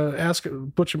 ask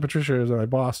Butch and Patricia, as my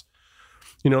boss,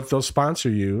 if they'll sponsor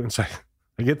you. And so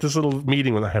I get this little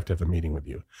meeting when I have to have a meeting with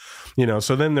you,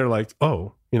 So then they're like,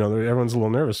 oh, everyone's a little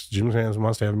nervous. Jim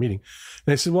wants to have a meeting.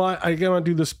 And I said, well, I want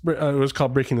to do this. It was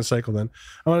called Breaking the Cycle then.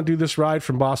 I want to do this ride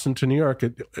from Boston to New York.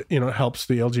 It helps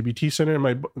the LGBT center.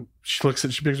 And she looks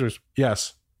at, she pictures,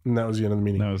 yes. And that was the end of the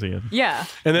meeting. That was it. Yeah.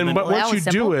 And then, And then- but Well, that once you was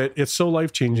do simple. it, it's so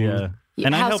life-changing. Yeah.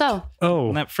 And I How helped, so? Oh,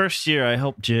 in that first year, I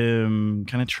helped Jim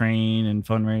kind of train and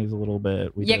fundraise a little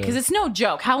bit. Yeah, because it's no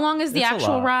joke. How long is the It's a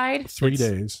actual lot. ride? 3 It's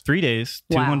days. 3 days,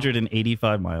 Wow.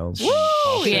 285 miles. Woo!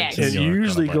 Boston Yeah. to It New York on a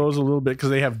usually bike. goes a little bit because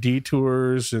they have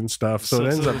detours and stuff. So So it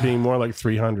ends it's- up being more like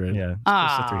 300. Yeah,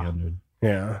 Ah. close to 300.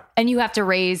 Yeah. And you have to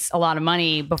raise a lot of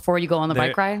money before you go on the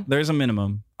bike ride. There's a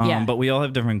minimum, Yeah. but we all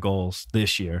have different goals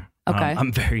this year. Okay.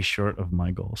 I'm very short of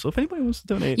my goal. So if anybody wants to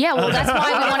donate, Yeah, well, that's why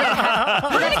we wanted to have.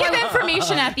 We're going to give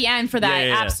information at the end for that. Yeah,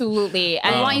 yeah, yeah. Absolutely. I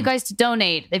And want you guys to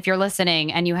donate if you're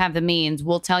listening and you have the means.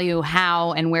 We'll tell you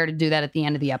how and where to do that at the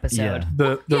end of the episode.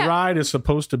 Yeah. The Yeah. ride is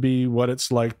supposed to be what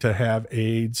it's like to have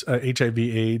AIDS, HIV,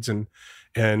 AIDS, and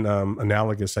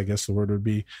analogous, I guess the word would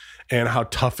be, and how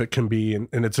tough it can be. And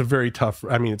it's a very tough.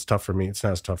 I mean, it's tough for me. It's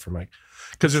not as tough for Mike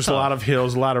because there's a lot of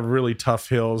hills, a lot of really tough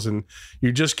hills, and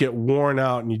you just get worn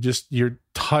out, and you're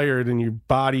tired, and your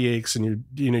body aches, and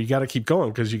you got to keep going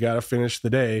because you got to finish the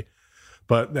day.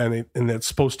 But and it's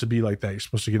supposed to be like that. You're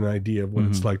supposed to get an idea of what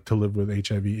it's like to live with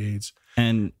HIV/AIDS.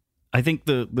 And I think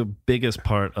the biggest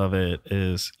part of it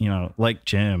is, like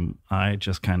Jim, I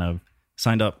just kind of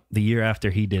signed up the year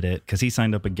after he did it because he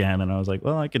signed up again, and I was like,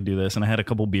 well, I could do this. And I had a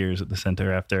couple beers at the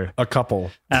center after A couple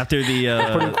the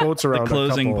putting quotes around the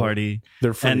closing a couple, party,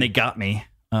 They're free. and they got me,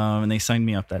 and they signed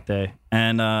me up that day.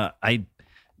 And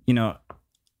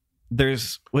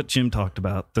there's what Jim talked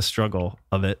about, the struggle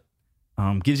of it.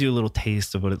 Gives you a little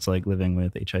taste of what it's like living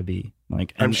with HIV.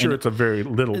 I'm sure it's a very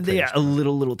little taste. yeah, a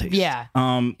little taste. Yeah.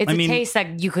 It's It's a taste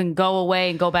that you can go away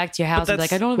and go back to your house and be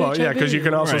like, I don't have Well, HIV. yeah, because you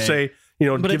can also Right. say,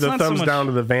 But give it's the not so thumbs much- down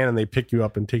to the van and they pick you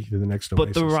up and take you to the next But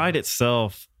Oasis. the ride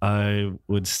itself, I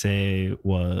would say,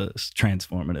 was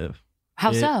transformative.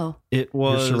 How it- so? It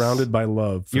was You're surrounded by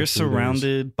love. for You're 3 days.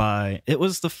 surrounded by. It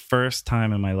was the first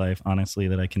time in my life, honestly,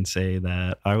 that I can say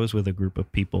that I was with a group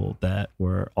of people that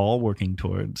were all working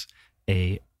towards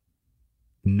a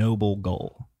noble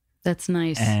goal That's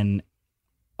nice. and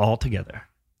all together.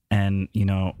 And we're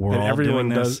And all everyone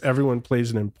doing this. everyone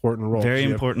plays an important role. Very You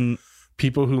have important.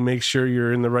 people who make sure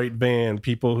you're in the right van,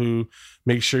 people who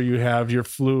make sure you have your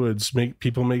fluids,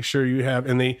 make sure you have,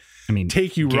 and they I mean,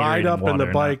 take you Gatorade right and up in the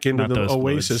water, bike not into the those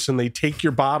Oasis fluids. and they take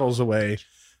your bottles away.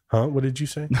 Huh? What did you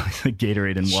say?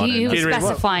 Gatorade and water. She was Gatorade, what?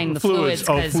 specifying the fluids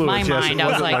because my fluids, mind, yes, I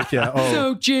was it like, wasn't yeah. Oh.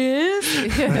 So jizz.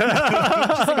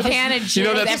 Just a can of jizz. You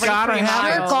know, that's every gotta 3 happen.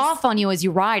 jerk miles. off on you as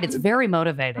you ride. It's very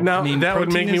motivating. Now, I mean, that would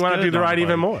make protein me is want to do good the on ride the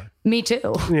even bike. more. Me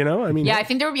too. You know, I mean, Yeah, I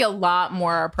think there would be a lot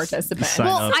more participants. Sign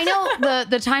Well, up. I know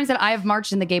the times that I have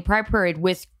marched in the Gay Pride Parade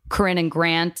with Corinne and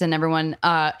Grant and everyone,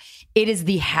 it is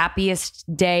the happiest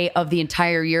day of the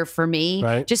entire year for me,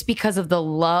 Right. just because of the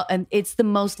love. And it's the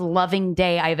most loving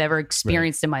day I've ever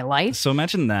experienced in my life. So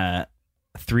imagine that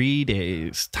 3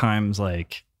 days times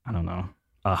like, I don't know,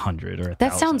 100 or 1,000.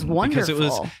 That sounds Because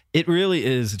wonderful. it really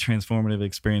is a transformative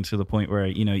experience to the point where,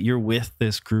 you know, you're with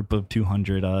this group of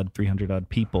 200 odd, 300 odd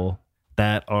people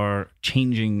that are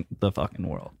changing the fucking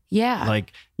world. Yeah.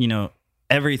 Like, you know,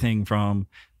 everything from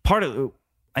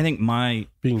I think my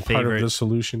being part of favorite the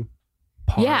solution.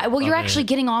 part Yeah, well, you're of actually it-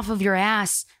 getting off of your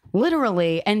ass,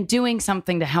 literally, and doing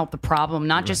something to help the problem,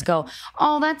 not just go,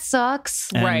 oh, that sucks.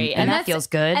 And- Right. And that that's- feels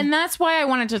good. And that's why I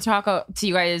wanted to talk to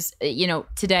you guys, you know,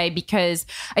 today, because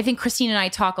I think Christine and I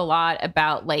talk a lot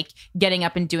about like getting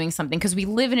up and doing something, because we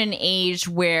live in an age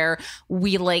where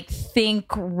we like think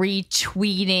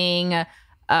retweeting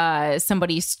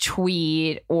somebody's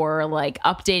tweet or like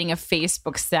updating a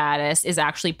Facebook status is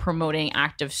actually promoting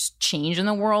active change in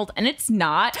the world, and it's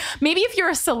not. Maybe if you're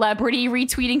a celebrity,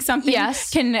 retweeting something Yes.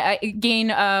 can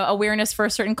gain awareness for a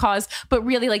certain cause, but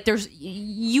really, like,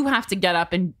 you have to get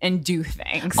up and do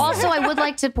things. Also, I would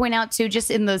like to point out too,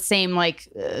 just in the same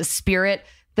spirit,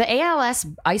 the ALS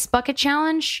Ice Bucket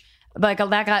Challenge. Like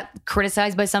that got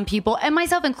criticized by some people, and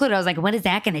myself included. I was like, "What is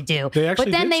that going to do?" They actually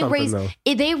but then did they something,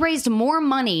 raised they raised more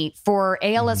money for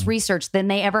ALS research than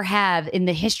they ever have in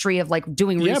the history of like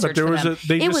doing Yeah, research. but there for was them.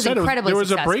 they it just was said incredibly there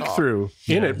was a successful. breakthrough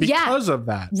in it Yeah. because of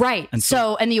that. Right. And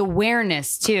So and the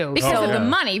awareness too. because So of yeah. the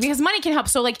money, because money can help.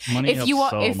 So like Money if you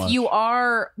helps are so you much.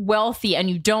 are wealthy and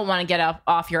you don't want to get up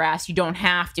off your ass, you don't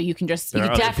have to. You can just There you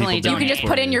are can other definitely people you can doing just it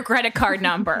put for in you. your credit card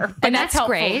number, and that's helpful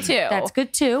great. too. That's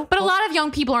good too. But a lot of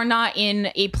young people are not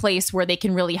in a place where they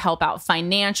can really help out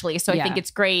financially. So I Yeah. think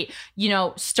it's great, you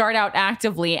know, start out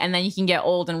actively and then you can get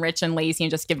old and rich and lazy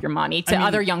and just give your money to I mean,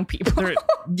 other young people.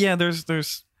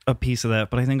 there's a piece of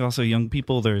that, but I think also young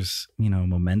people, there's, you know,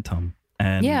 momentum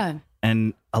and Yeah.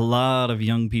 and a lot of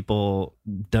young people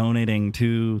donating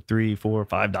 $2, $3, $4,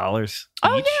 $5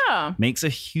 Oh, each yeah. makes a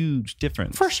huge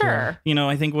difference For sure. You know,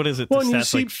 I think what is it? Well, The and you stats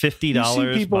see like $50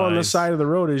 You see people on the buys- side of the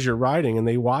road as you're riding, and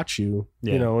they watch you.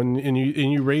 Yeah. You know, and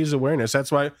you raise awareness.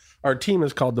 That's why our team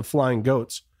is called the Flying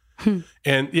Goats.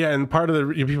 And part of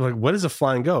the people are like, what is a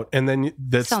flying goat? And then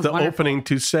that's Sounds the wonderful. opening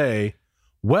to say,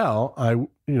 well, I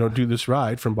do this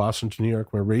ride from Boston to New York.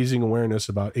 We're raising awareness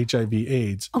about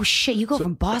HIV/AIDS. Oh shit! You go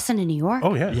from Boston to New York?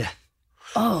 Oh yeah. Yeah.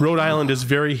 Oh. Rhode Island is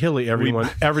very hilly. Everyone.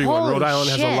 Holy Rhode Island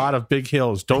has shit. a lot of big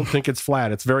hills. Don't think it's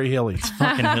flat. It's very hilly.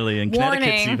 fucking hilly, and Connecticut's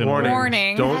Warning. even Warning. worse.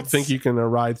 Warning. Don't That's think you can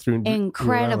ride through. Rhode Island.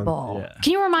 Incredible. Yeah.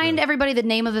 Can you remind everybody the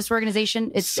name of this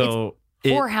organization? It's So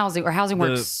for housing or Housing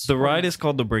Works. the ride is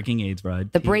called the Breaking AIDS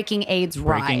Ride. the Breaking AIDS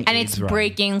Breaking Ride. And it's AIDS ride.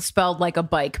 breaking spelled like a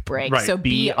bike break. Right. So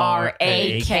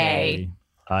BRAK.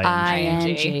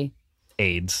 ING.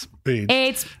 AIDS.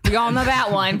 AIDS. We all know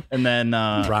that one. And then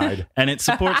Ride. and it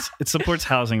supports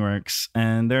Housing Works,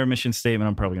 and their mission statement,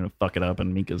 I'm probably gonna fuck it up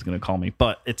and Mika's gonna call me,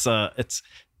 but it's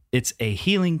a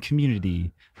healing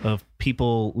community of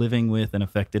people living with and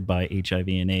affected by HIV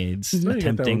and AIDS, you got that one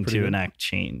attempting pretty to good. enact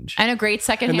change. And a great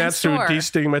secondhand And that's store. through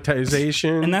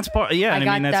destigmatization. And that's part, yeah. I and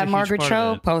got mean, that's a that huge Margaret part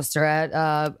Cho of it. poster at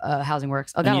Housing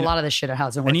Works. I got you a know- lot of this shit at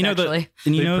Housing Works, And you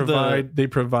know actually. they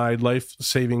provide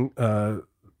life-saving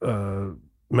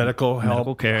medical help,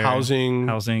 Medical care,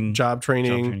 housing, job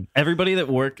training. Everybody that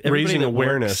everybody Raising that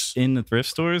awareness. works in the thrift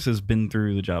stores has been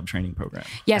through the job training program.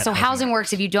 Yeah, at so Housing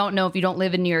Works, if you don't know, if you don't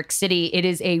live in New York City, it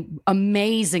is a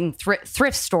amazing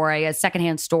thrift store, a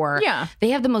secondhand store. Yeah. They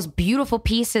have the most beautiful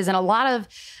pieces, and a lot of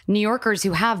New Yorkers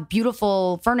who have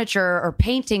beautiful furniture or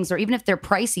paintings, or even if they're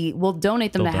pricey, will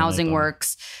donate them They'll to donate Housing them.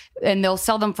 Works, and they'll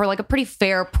sell them for like a pretty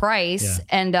fair price,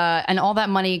 and all that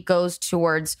money goes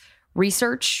towards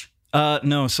research.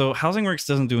 No, so Housing Works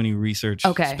doesn't do any research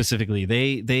Okay. specifically.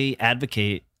 They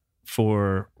advocate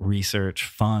for research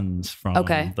funds from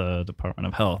Okay. the Department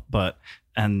of Health,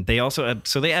 and they also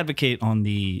they advocate on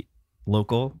the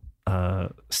local,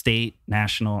 state,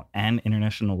 national, and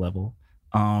international level.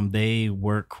 They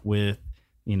work with,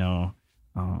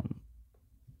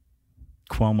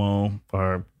 Cuomo,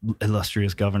 our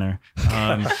illustrious governor.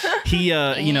 He,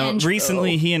 Andrew.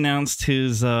 recently he announced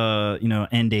his,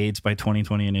 End AIDS by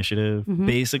 2020 initiative. Mhm.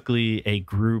 Basically, a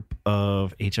group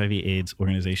of HIV/AIDS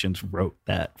organizations wrote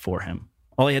that for him.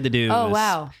 All he had to do Oh, was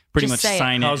wow. pretty Just much say it.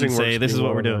 sign it and Housing say, Works this is being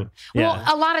what we're one of doing. Well,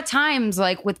 a lot of times,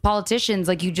 like with politicians,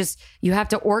 like you have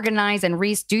to organize and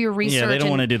do your research. Yeah, they don't and-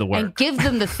 want to do the work. And give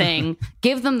them the thing,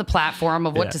 give them the platform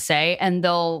of what Yeah. to say, and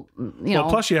they'll, Well,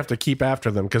 plus you have to keep after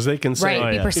them because they can say, right,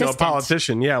 be yeah. a persistent.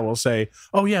 politician, will say,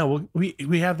 "Oh yeah, well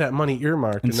we have that money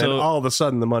earmarked," and then so- all of a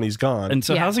sudden the money's gone. And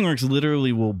so Yeah. Housing Works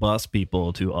literally will bus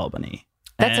people to Albany.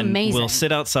 That's and amazing. We'll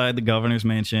sit outside the governor's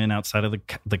mansion, outside of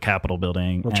the Capitol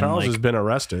building. Well, and Charles like, has been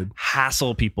arrested.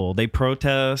 hassle people. They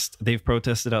protest. They've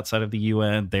protested outside of the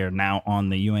UN. They're now on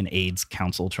the UN AIDS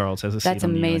Council. Charles has a seat That's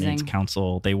on the UN amazing. AIDS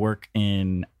Council. They work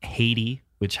in Haiti,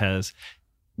 which has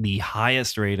the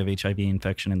highest rate of HIV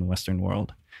infection in the Western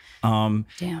world. Damn.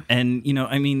 And,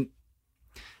 I mean,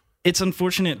 it's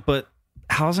unfortunate, but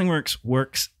Housing Works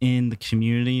works in the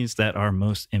communities that are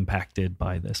most impacted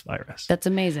by this virus. That's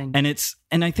amazing.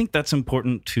 And I think that's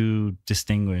important to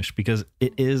distinguish because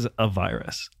it is a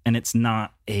virus and it's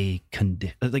not a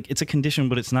condition. Like it's a condition,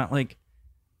 but it's not like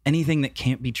anything that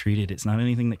can't be treated. It's not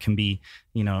anything that can be,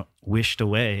 wished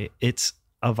away. It's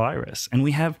a virus, and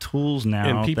we have tools now.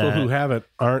 And people that who have it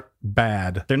aren't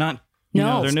bad. they're not.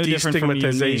 No. They're no different from you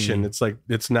and me. Destigmatization. It's like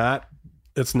it's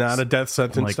not a death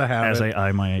sentence Like to have as it. I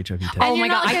eye my HIV test. Oh you're my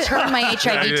not God. I gonna- turned my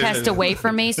HIV test away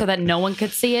from me so that no one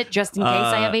could see it just in case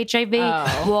I have HIV.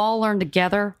 Oh. We'll all learn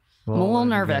together. I'm a We'll little learn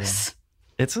nervous.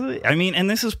 And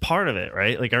this is part of it,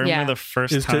 right? Like I remember Yeah. the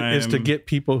first is time to get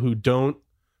people who don't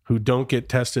get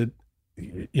tested,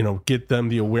 get them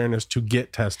the awareness to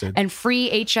get tested. And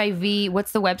free HIV.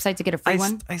 What's the website to get a free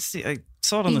one? I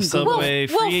saw it on You the can Google. subway.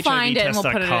 We'll find it and we'll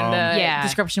put it in the Yeah.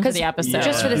 description for the episode.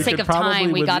 Just for the You sake could of time,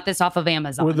 probably we with- got this off of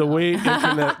Amazon. With the way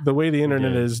the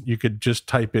internet Yeah. is, you could just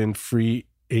type in free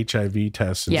HIV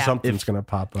tests and Yeah. something's going to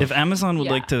pop up. If Amazon would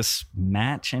Yeah. like to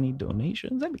match any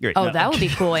donations, that'd be great. Oh, No. that would be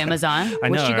cool, Amazon. I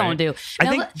What know, you gonna right? do? I Now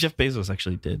think let- Jeff Bezos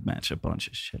actually did match a bunch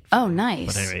of shit. Oh, nice.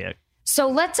 But anyway, yeah. So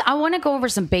I want to go over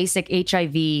some basic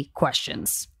HIV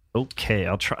questions. Okay,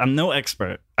 I'll try. I'm no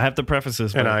expert. I have to preface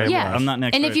this. And by- I am Yeah. I'm not an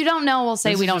expert. And if you don't know, we'll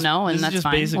say This we is don't just- know, and this that's is just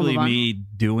fine. We'll basically move on. me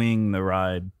doing the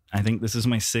ride. I think this is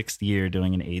my 6th year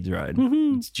doing an AIDS ride.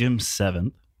 Mm-hmm. It's Jim's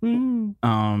 7th.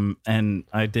 And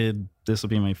I did. This will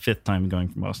be my 5th time going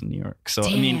from Boston to New York. So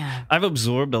I mean, Damn. I've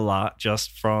absorbed a lot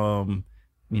just from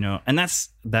and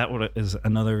that is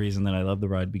another reason that I love the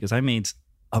ride because I made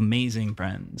amazing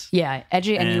friends. Yeah, and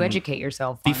you And educate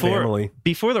yourself. on it. Family.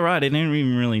 Before the ride, I didn't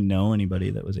even really know anybody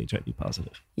that was HIV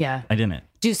positive. Yeah. I didn't.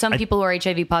 Do some people who are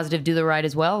HIV positive do the ride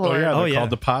as well? Oh Or? yeah, they're yeah. called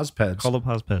the POSPEDs. Call the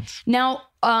POSPEDs. Now,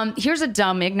 here's a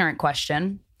dumb, ignorant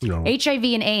question: HIV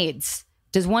and AIDS.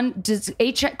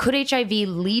 Could HIV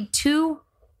lead to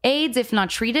AIDS if not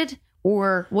treated?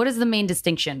 Or what is the main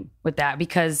distinction with that?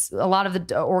 Because a lot of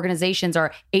the organizations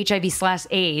are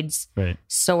HIV/AIDS. Right.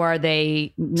 So are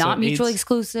they not So mutually AIDS-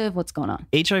 exclusive? What's going on?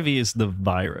 HIV is the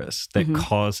virus that Mm-hmm.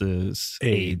 causes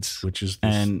AIDS, which is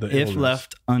And the if illness.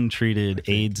 left untreated,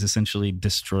 AIDS essentially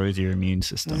destroys your immune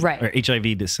system. Right. Or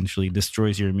HIV essentially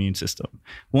destroys your immune system.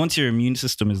 Once your immune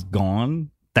system is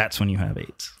gone, that's when you have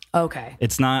AIDS. Okay.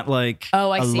 It's not like Oh,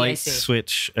 I a see, I light see.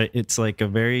 switch. It's like a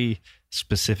very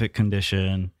specific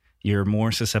condition. You're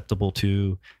more susceptible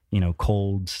to,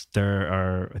 colds. There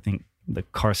are, I think, the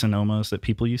carcinomas that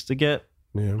people used to get,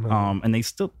 Yeah, and they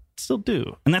still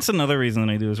do. And that's another reason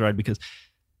that I do this ride because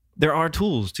there are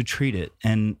tools to treat it.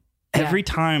 And Yeah. every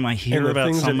time I hear and the about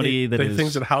things somebody the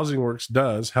things that Housing Works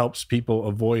does helps people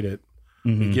avoid it.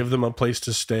 Mhm. They give them a place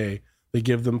to stay. They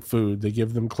give them food. They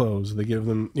give them clothes. They give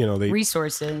them,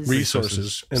 Resources.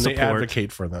 resources, and they Support.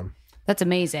 advocate for them. That's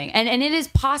amazing. And it is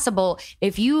possible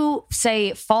if you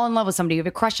say fall in love with somebody, you have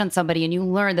a crush on somebody and you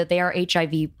learn that they are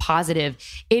HIV positive,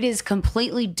 it is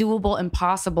completely doable and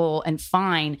possible and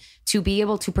fine to be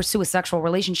able to pursue a sexual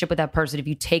relationship with that person if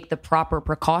you take the proper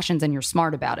precautions and you're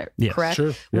smart about it. Yes, correct?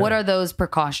 sure, yeah. What are those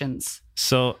precautions?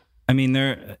 So, I mean,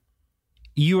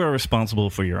 you are responsible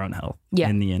for your own health Yeah.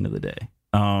 in the end of the day.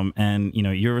 And,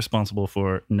 you're responsible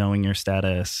for knowing your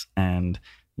status and,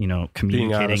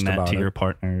 communicating honest that about to it. your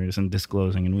partners and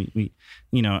disclosing. And we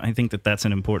I think that that's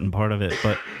an important part of it.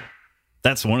 But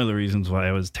that's one of the reasons why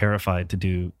I was terrified to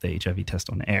do the HIV test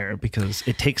on air because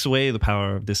it takes away the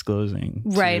power of disclosing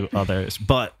Right. to others.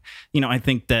 But, I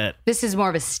think that This is more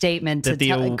of a statement to That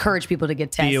the encourage people to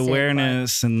get tested. the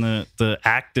awareness and the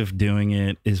act of doing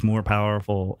it is more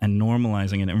powerful, and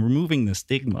normalizing it and removing the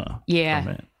stigma Yeah.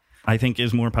 from it, I think,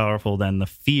 is more powerful than the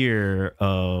fear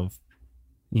of,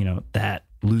 that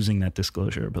losing that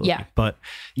disclosure ability. Yeah. But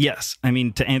yes, I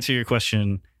mean, to answer your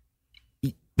question,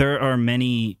 there are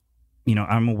many,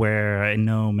 I'm aware, I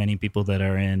know many people that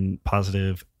are in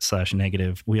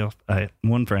positive/negative.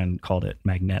 One friend called it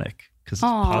magnetic because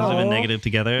it's positive and negative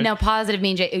together. Now, positive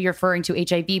means you're referring to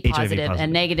HIV positive,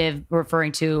 and negative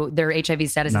referring to their HIV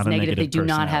status is negative. They do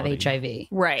not have HIV.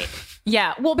 Right.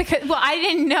 Yeah. Well, I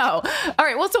didn't know. All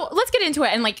right. Well, so let's get into it.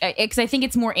 And because I think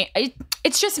it's more,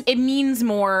 it means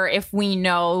more if we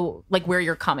know like where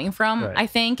you're coming from, right. I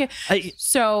think.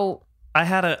 I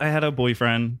had a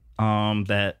boyfriend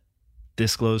that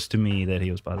disclosed to me that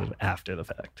he was positive after the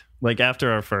fact, like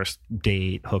after our first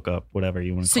date, hookup, whatever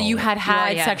you want to call it. So you had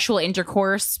sexual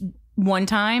intercourse one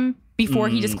time before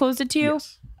he disclosed it to you?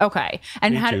 Yes. Okay.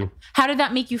 And how did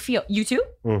that make you feel? You too?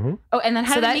 Mm-hmm. Oh, and then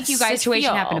how did that make you guys situation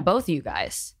feel? happened to both of you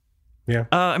guys? Yeah.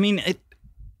 I mean,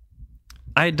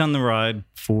 I had done the ride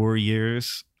 4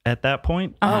 years at that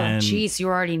point. Oh, geez, you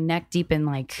were already neck deep in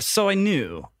like. So I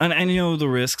knew, and I know the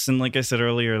risks, and like I said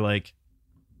earlier, like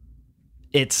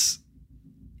it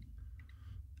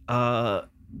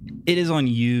is on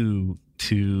you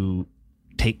to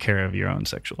take care of your own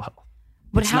sexual health.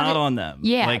 But it's not on them.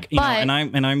 Yeah, like you know,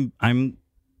 and I'm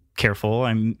careful.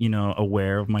 I'm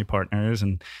aware of my partners,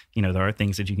 and there are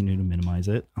things that you can do to minimize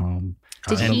it.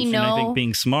 Did he know? And I think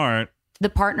being smart. The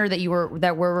partner that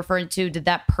we're referring to, did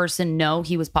that person know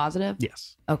he was positive?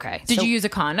 Yes. Okay. Did you use a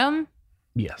condom?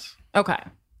 Yes. Okay.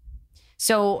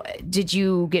 So did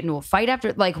you get into a fight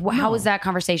after? Like, how was that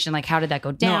conversation? Like, how did that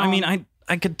go down? No, I mean,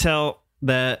 I could tell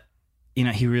that,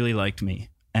 he really liked me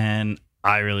and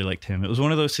I really liked him. It was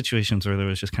one of those situations where there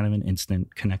was just kind of an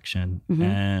instant connection,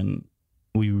 and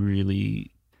we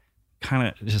really kind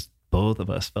of just both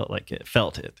of us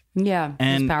felt it. Yeah.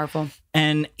 And it was powerful.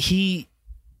 And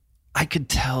I could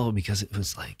tell because it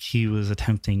was like he was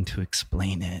attempting to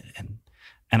explain it,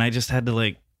 and I just had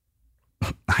to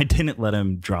I didn't let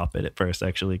him drop it at first,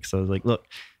 actually, because I was like, look,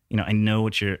 I know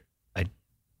what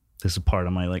this is part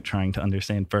of my trying to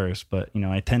understand first, but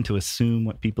I tend to assume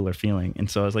what people are feeling, and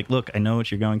so I was like, look, I know what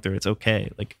you're going through. It's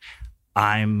okay.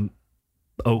 I'm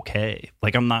okay.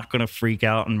 I'm not gonna freak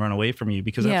out and run away from you,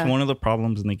 because that's one of the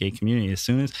problems in the gay community. As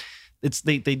soon as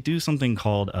they do something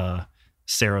called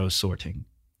serosorting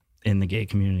in the gay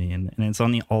community, and it's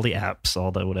on all the apps,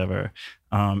 all the whatever,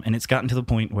 and it's gotten to the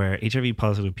point where HIV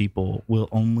positive people will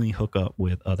only hook up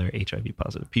with other HIV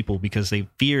positive people because they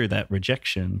fear that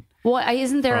rejection. Well,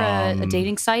 isn't there a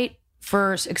dating site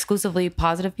for exclusively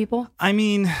positive people? I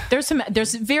mean, there's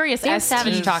various STDs.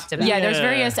 Savage talked about. Yeah, there's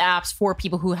various apps for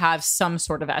people who have some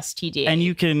sort of STD, and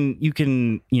you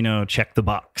can check the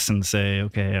box and say,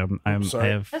 okay, That's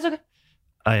okay.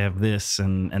 I have this,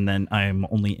 and then I'm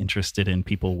only interested in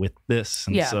people with this.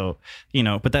 And so,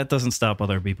 but that doesn't stop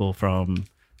other people from,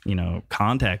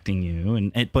 contacting you.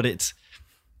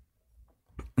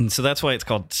 And so that's why it's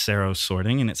called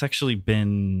serosorting. And it's actually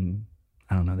been,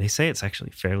 I don't know, they say it's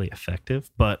actually fairly effective,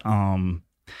 but,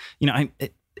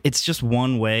 it's just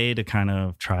one way to kind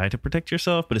of try to protect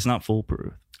yourself, but it's not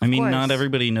foolproof. I mean, not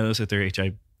everybody knows that they're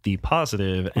HIV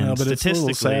positive. And but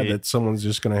statistically, it's a little sad that someone's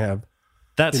just going to have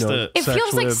it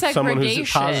feels like segregation. Someone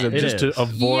who's positive just to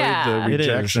avoid the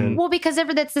rejection. Well, because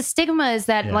that's the stigma is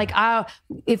that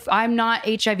if I'm not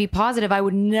HIV positive, I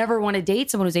would never want to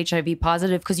date someone who's HIV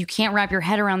positive, because you can't wrap your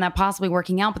head around that possibly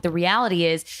working out. But the reality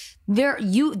is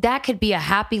that could be a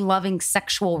happy, loving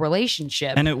sexual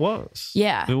relationship. And it was.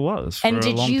 Yeah. It was for a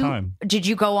long time. Did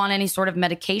you go on any sort of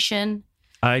medication?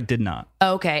 I did not.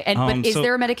 Okay. But is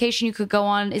there a medication you could go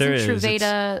on? Is it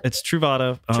Truvada? It's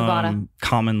Truvada.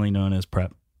 Commonly known as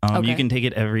PrEP. You can take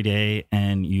it every day,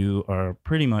 and you are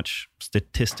pretty much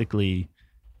statistically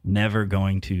never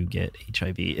going to get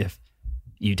HIV if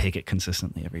you take it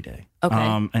consistently every day.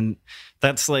 Okay. And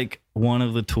that's one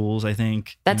of the tools, I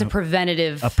think. That's a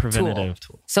preventative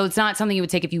tool. So it's not something you would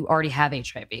take if you already have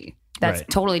HIV. That's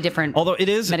totally different. Although it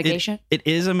is medication. It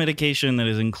is a medication that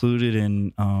is included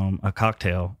in a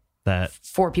cocktail that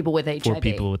for people with HIV.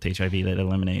 That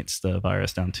eliminates the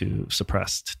virus down to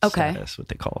suppressed status, what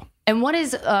they call. And what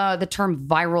is the term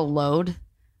viral load?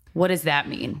 What does that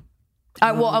mean?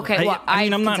 I'm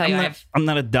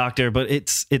not a doctor, but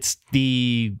it's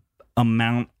the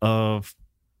amount of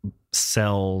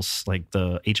cells, like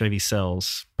the HIV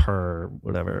cells per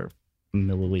whatever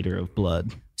milliliter of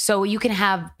blood. So you can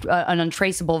have an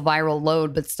untraceable viral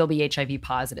load, but still be HIV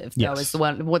positive. That was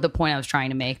the point I was trying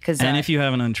to make. And if you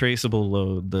have an untraceable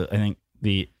load, I think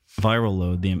the viral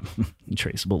load, the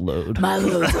untraceable load. My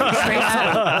load's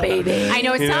untraceable, baby. I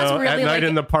know it sounds really at night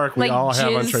in the park, we all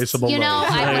have untraceable loads. When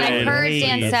I heard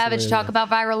Dan Savage talk about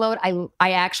viral load,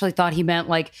 I actually thought he meant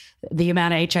the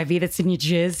amount of HIV that's in your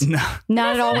jizz. No,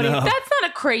 not at all. That's not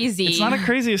a crazy. It's not a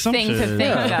crazy assumption thing to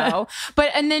think, though.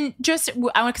 But and then because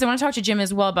I want to talk to Jim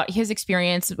as well about his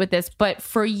experience with this. But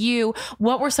for you,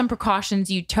 what were some precautions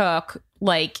you took,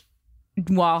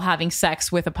 while having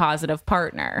sex with a positive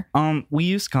partner? We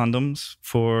used condoms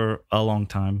for a long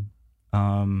time.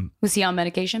 Was he on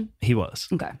medication? He was.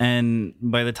 Okay. And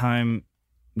by the time,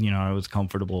 I was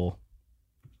comfortable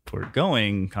for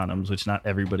going condoms, which not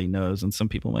everybody knows, and some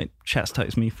people might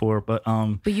chastise me for, but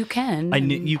you can. I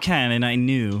knew you can, and I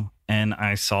knew, and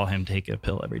I saw him take a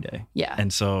pill every day. Yeah.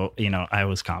 And so, I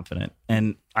was confident,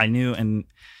 and I knew, and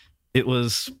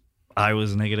I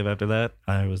was negative after that.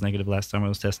 I was negative last time I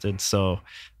was tested. So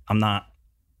I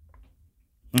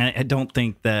don't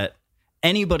think that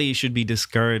anybody should be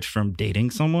discouraged from dating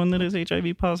someone that is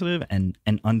HIV positive and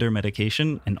under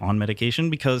medication and on medication,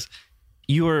 because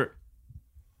you are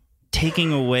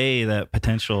taking away that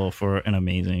potential for an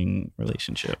amazing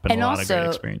relationship and a lot of great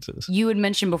experiences. You had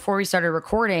mentioned before we started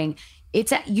recording,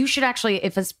 you should actually,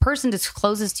 if a person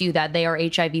discloses to you that they are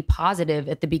HIV positive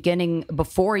at the beginning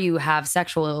before you have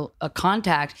sexual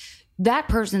contact, that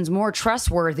person's more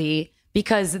trustworthy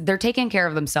because they're taking care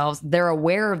of themselves. They're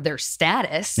aware of their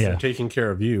status. They're taking care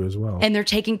of you as well. And they're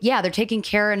taking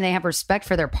care, and they have respect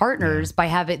for their partners by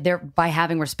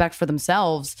having respect for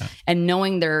themselves and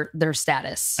knowing their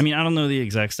status. I mean, I don't know the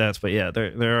exact stats, but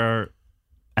there are,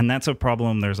 and that's a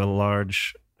problem. There's a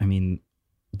large, the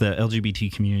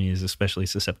LGBT community is especially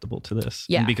susceptible to this.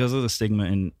 Yeah. And because of the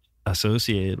stigma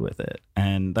associated with it.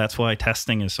 And that's why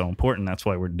testing is so important. That's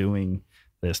why we're doing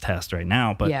this test right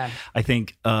now. But I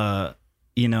think,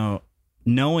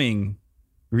 knowing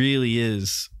really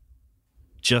is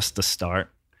just the start.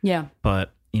 Yeah.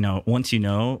 But, once you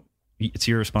know, it's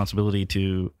your responsibility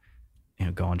to,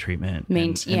 go on treatment.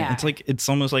 And it's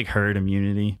almost like herd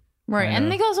immunity. Right. And I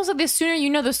think also the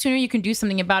sooner the sooner you can do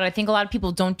something about it. I think a lot of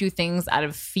people don't do things out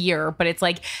of fear, but it's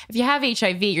like, if you have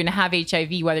HIV, you're going to have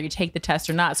HIV whether you take the test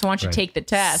or not. So why don't you take the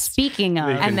test? Speaking of,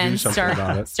 and then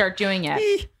start doing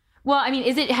it. Well,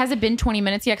 has it been 20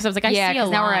 minutes yet? Because I was like, I see a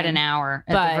line. now we're at an hour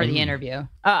for the interview.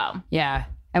 Oh. Yeah.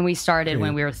 And we started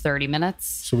when we were 30 minutes.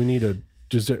 So we need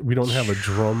we don't have a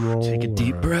drum roll. Take a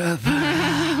deep breath.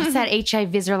 What's that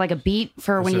HIV? Is there like a beat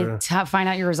for when you find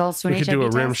out your results to an HIV test? We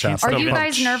could do a rim shot. Are you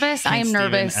guys nervous? I am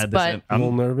nervous, but I'm a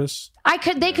little nervous.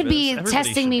 They could be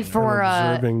testing me for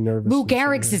Lou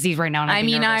Gehrig's disease right now.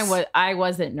 I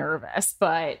wasn't nervous,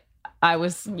 but I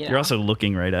was, You're also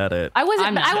looking right at it. I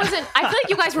wasn't. I feel like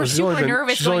you guys were super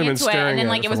nervous going into it, and then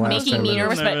it was making me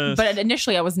nervous. But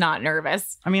initially, I was not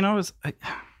nervous.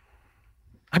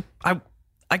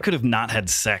 I could have not had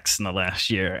sex in the last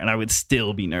year, and I would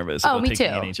still be nervous. Oh, me too.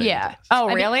 Yeah.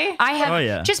 Oh, really? I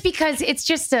have. Just because it's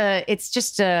just a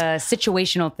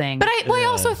situational thing. But I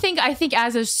also think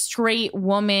as a straight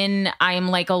woman, I'm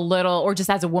like a little, or just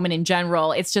as a woman in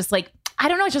general, it's just like, I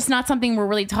don't know. It's just not something we're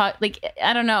really taught. Like,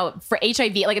 I don't know, for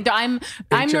HIV. Like, I'm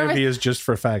HIV nervous. is just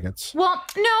for faggots. Well,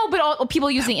 no, but all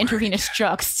people using intravenous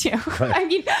drugs too.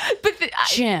 Right.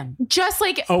 Jim, just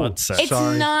like, it's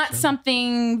not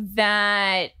something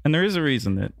that. And there is a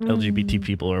reason that LGBT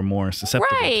people are more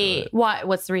susceptible to it.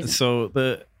 What's the reason? So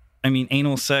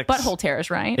anal sex. Butthole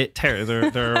tears, right? It tears.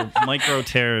 There are micro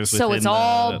tears. So it's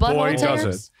all butthole tears?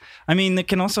 Does it. It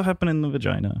can also happen in the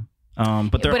vagina.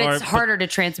 But it's harder to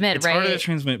transmit, it's right? It's harder to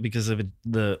transmit because of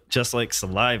just like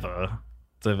saliva,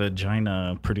 the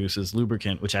vagina produces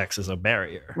lubricant, which acts as a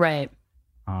barrier. Right.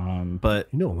 But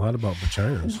you know a lot about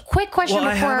vaginas. Quick question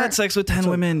before. I have had sex with 10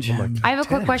 women, Jim. I have a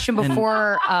quick question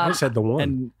before. I said the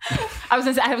one. I was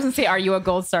gonna say, are you a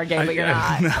Gold Star gay? But you're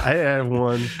not. I have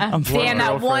one. I'm saying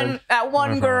that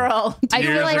one girl. I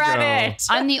feel like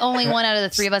I'm the only one out of the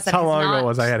three of us that How long ago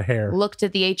was I had hair? Looked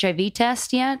at the HIV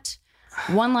test yet?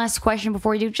 One last question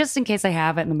before we do, just in case I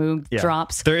have it and the mood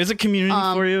drops. There is a community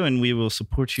for you, and we will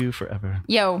support you forever.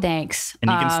 Yo, thanks.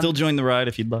 And you can still join the ride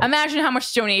if you'd like. Imagine how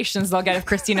much donations they'll get if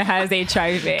Christina has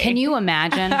HIV. Can you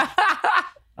imagine?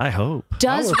 I hope.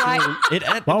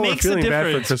 It makes a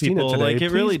difference for Christina today. Like, it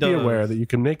really does. Be aware that you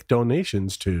can make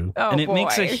donations to. Oh, and it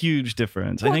makes a huge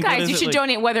difference. Well, I think, guys, you should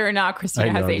donate whether or not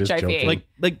Christina has HIV. Like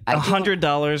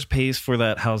 $100 pays for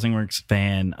that Housing Works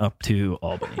van up to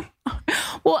Albany.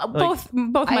 Well, both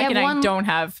Mike and I don't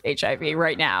have HIV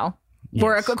right now. Yes.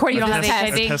 Or according to the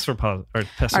test. Our tests are positive. All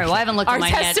right, well, I haven't looked at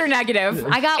mine yet. Our tests are negative.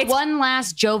 I got one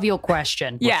last jovial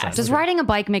question. Yeah. Does riding a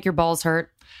bike make your balls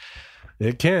hurt?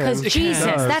 It can. Because Jesus,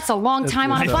 that's a long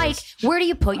time on a bike. Where do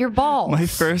you put your balls? My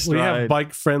first ride. We have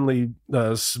bike-friendly,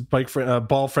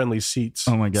 ball-friendly seats.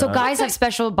 Oh my God. So guys have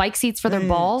special bike seats for their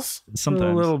balls?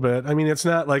 Sometimes. A little bit. It's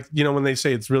not like, when they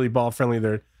say it's really ball-friendly,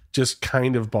 they're just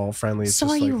kind of ball-friendly. So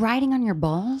are you riding on your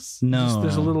balls? No.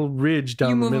 There's a little ridge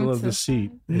down the middle of the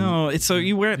seat. No, it's so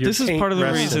you wear. This is part of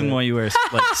the reason why you wear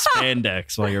like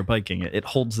spandex while you're biking. It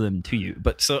holds them to you.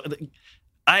 But so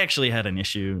I actually had an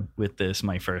issue with this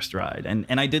my first ride, and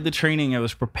I did the training. I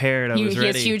was prepared. I was He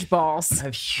ready. has huge balls. I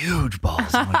have huge balls.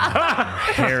 Oh my God.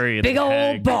 Hairy as Big a old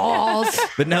pig. balls.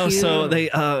 But no, so Huge. they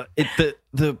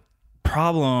the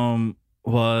problem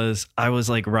was I was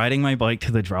like riding my bike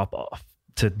to the drop off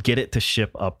to get it to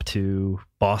ship up to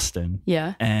Boston,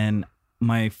 Yeah. and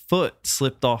my foot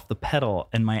slipped off the pedal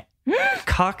and my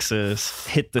coccyx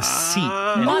hit the seat.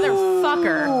 And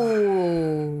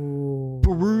Motherfucker.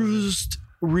 bruised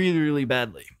really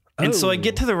badly. And so I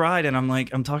get to the ride and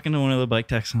I'm talking to one of the bike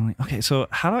techs and I'm like, okay, so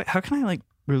how can I like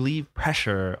relieve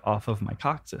pressure off of my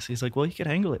coccyx? He's like, well, you could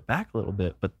angle it back a little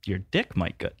bit, but your dick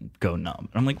might go numb.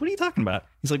 And I'm like, what are you talking about?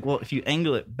 He's like, well, if you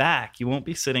angle it back, you won't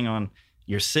be sitting on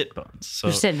your sit bones. So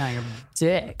You're sitting on your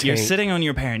dick. you're sitting on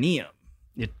your perineum.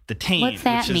 The taint, What's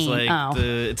that which is mean? like Oh.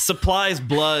 it supplies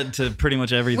blood to pretty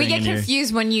much everything. We get in your-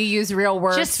 confused when you use real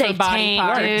words Just for say body taint,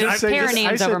 parts. dude. I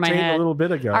Perineum's said over my taint head. a little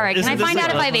bit ago. All right, can Isn't I this find the out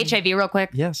if I have last one? HIV real quick?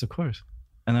 Yes, of course.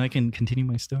 And then I can continue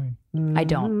my story. I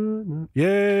don't.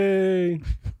 Yay.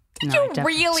 No, I You don't.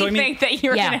 really So, I mean- think that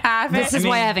you're Yeah. going to have This it? is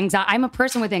why I have anxiety. I'm a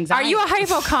person with Are anxiety. you a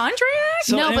hypochondriac?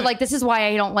 So no, anyway- but like this is why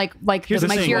I don't like Here's the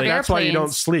my thing, fear like, of That's why you don't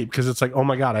airplanes. sleep, because it's like, oh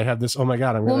my God, I have this. Oh my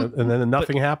God, I'm gonna, Well, and then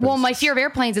nothing happens. Well, my fear of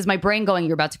airplanes is my brain going,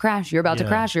 "You're about to crash. You're about to Yeah.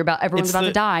 crash. Everyone's about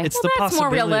to die." It's Well, the that's more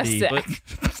possibility. realistic.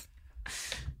 But,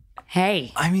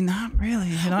 Hey, I mean, not really.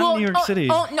 Not in New York City.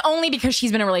 Only because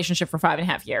she's been in a relationship for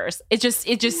 5.5 years. It just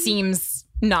seems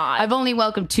not. I've only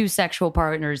welcomed 2 sexual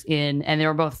partners in, and they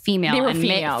were both female. They were and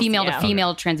females, female yeah. to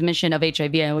female transmission of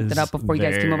HIV. I looked it up before you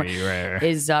guys came over. Very rare.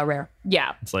 Is rare.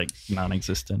 yeah. It's like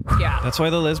non-existent. Yeah. That's why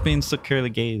the lesbians took care of the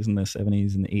gays in the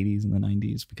 70s and the 80s and the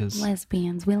 90s, because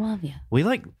Lesbians, we love you. we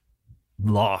like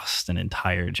lost an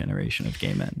entire generation of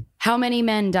gay men. How many gay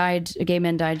men died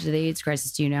to the AIDS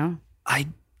crisis? Do you know? I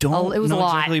don't Oh, it was know a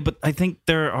lot. exactly, but I think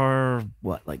there are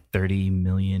like 30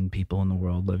 million people in the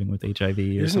world living with HIV or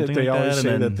Isn't it? something They like always that.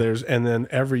 say and that there's, and then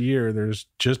every year there's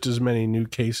just as many new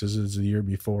cases as the year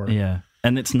before. yeah,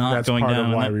 and it's not That's going part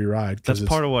down. of why and we ride. that's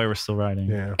part of why we're still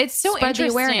riding. Yeah. It's so Spread the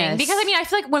interesting awareness. because I mean I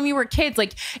feel like when we were kids,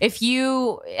 like if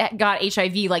you got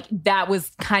HIV, like that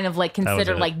was kind of like was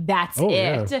considered it. like that's Oh,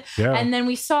 it. yeah. Yeah. And then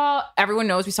we saw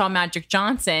Magic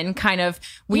Johnson kind of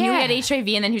we knew he had HIV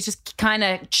and then he was just kind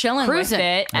of chilling Cruising. with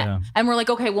it. Yeah. And we're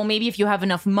like, okay, well maybe if you have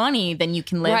enough money, then you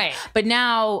can live. Right. But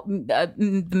now the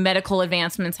medical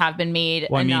advancements have been made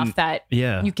Well, I enough mean, that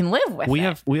Yeah, you can live with we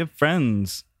it. have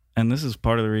friends, and this is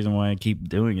part of the reason why I keep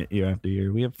doing it year after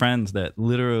year. We have friends that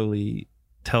literally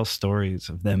tell stories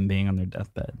of them being on their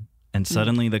deathbed, and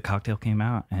suddenly the cocktail came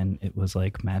out, and it was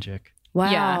like magic. Wow.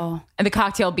 Yeah. And the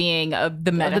cocktail being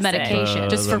the medicine. medication.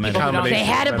 Just The for people who don't medication.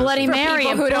 They had a Bloody For Mary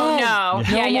people and who don't boom. know.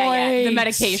 No Yeah. The more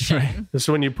medication. This is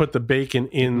when you put the bacon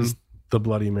in the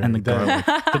Bloody Mary. And the Then-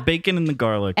 garlic, the bacon and the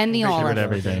garlic, And the cured olive.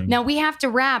 everything. Now we have to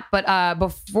wrap, but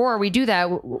before we do that,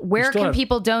 where still can have-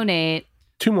 people donate?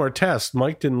 2 more tests.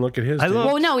 Mike didn't look at his. I did he? love-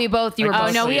 Well, no, you were Oh both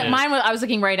no, Yeah. mine was. I was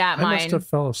looking right at I must mine. have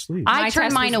fell asleep. I My turned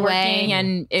test mine was away. working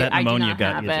and that I do pneumonia not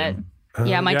got have you. it. Jim.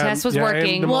 Yeah, my test was and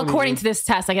working. Well, pneumonia. according to this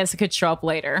test, I guess it could show up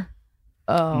later.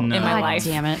 Oh, No. In my God life.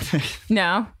 damn it.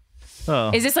 No,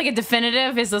 Oh. is this like a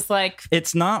definitive? Is this like?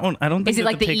 It's not. I don't think Is it that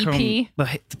like the take-home- EP?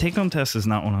 The take-home test is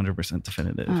not 100%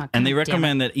 definitive, Oh, and they God damn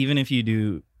recommend that even if you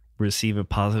do receive a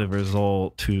positive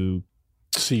result, to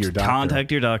See your doctor.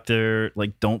 contact your doctor.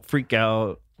 Like, don't freak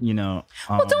out. You know.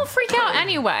 Well, don't freak out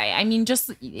anyway. I mean,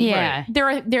 just Yeah.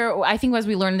 There. I think as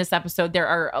we learned in this episode, there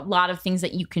are a lot of things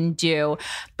that you can do,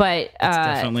 but It's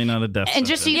definitely not a death. And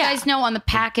just so you sentence. guys know, on the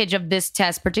package of this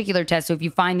particular test, so if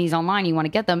you find these online, you want to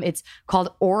get them, it's called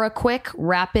OraQuick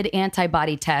Rapid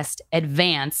Antibody Test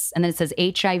Advance. And then it says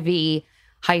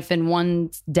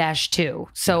HIV-1-2.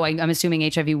 So I'm assuming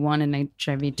HIV-1 and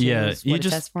HIV-2 yeah, is you what it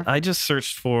just. tests for? I just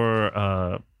searched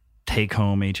for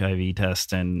take-home HIV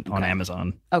test on Okay.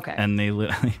 Amazon, Okay. and they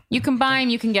literally. you can buy them.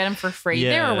 You can get them for free.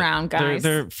 They're around, guys.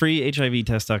 They're free.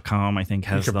 HIVtest.com, I think,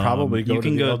 You has could them. probably go You to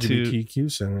can the go to.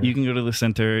 LGBTQ center. You can go to the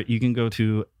center. You can go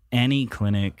to any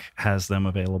clinic has them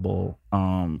available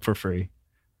for free.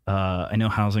 I know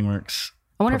Housing Works.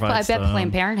 I wonder if I provides bet them.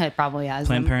 Planned Parenthood probably has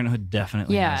Planned them. Parenthood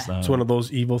definitely Yeah. has them. It's one of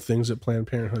those evil things that Planned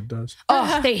Parenthood does.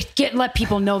 Oh, they let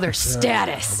people know their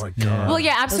status. Oh my Yeah. God. well,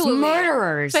 yeah, Those absolutely.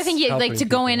 murderers. So I think like Helping to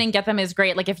go in people. and get them is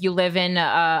great. Like if you live in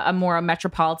a more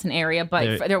metropolitan area, but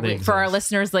They for our exist.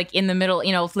 listeners, like in the middle,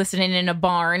 listening in a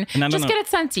barn, And I don't just know- get it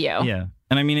sent to you. Yeah.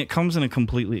 And I mean, it comes in a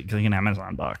completely like an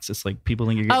Amazon box. It's like people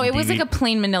think you're getting Oh, it was DVD. like a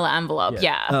plain manila envelope.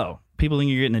 Yeah. Oh, people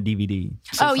think you're getting a DVD.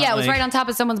 So Oh it's yeah, not it was like- right on top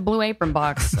of someone's Blue Apron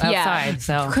box outside.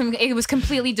 So It was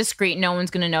completely discreet. No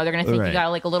one's gonna know. They're gonna think you Right. got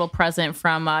like a little present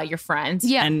from your friends.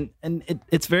 yeah, And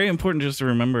it's very important just to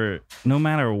remember, no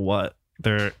matter what,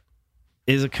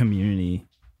 is a community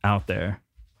out there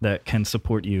that can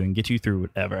support you and get you through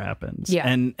whatever happens. Yeah.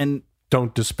 And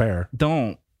Don't despair.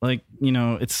 don't, like, you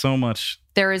know, it's so much.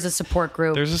 There is a support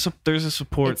group. There's a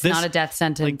support. It's not a death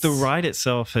sentence. Like the ride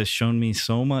itself has shown me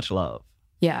so much love.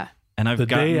 Yeah. And I've The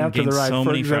day after the gained ride, so for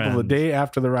many example, friends. the day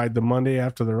after the ride, the Monday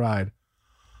after the ride,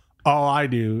 all I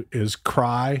do is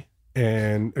cry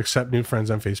and accept new friends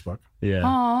on Facebook. Yeah.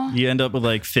 Aw. You end up with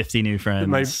like 50 new friends.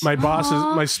 My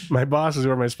bosses, my bosses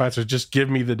or my sponsors just give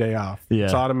me the day off. Yeah.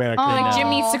 It's automatic. Oh, Like Aw. Jim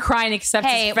needs to cry and accept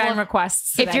Hey, his friend well,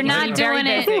 requests. if you're not doing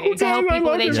it to help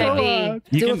people with HIV,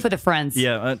 You do can- it for the friends.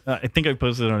 Yeah, I think I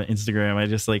posted on Instagram. I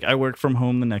just I worked from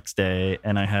home the next day,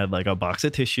 and I had like a box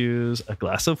of tissues, a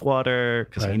glass of water,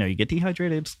 because Right. you know you get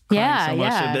dehydrated, just crying Yeah, so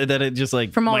much yeah. that it just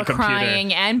like from all my the computer.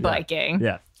 crying and biking.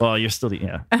 Yeah. Well, you're still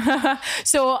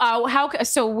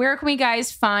So where can we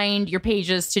guys find your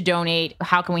pages to donate?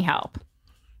 How can we help?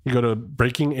 You go to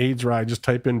Breaking AIDS Ride, just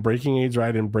type in Breaking AIDS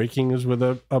Ride, and breaking is with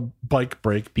a bike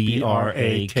break,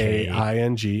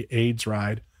 BRAKING, AIDS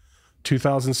Ride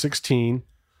 2016.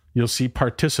 You'll see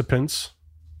participants,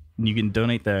 You can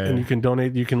donate there. and you can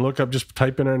donate. You can look up, just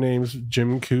type in our names,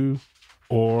 Jim Koo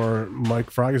or Mike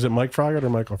Froggatt. Is it Mike Froggatt or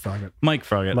Michael Froggatt? Mike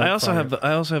Froggatt. Mike I also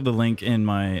have the link in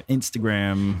my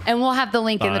Instagram. And we'll have the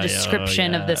link in the Bio,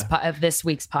 description of this of this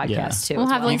week's podcast too. We'll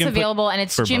as have well. links You can put available, and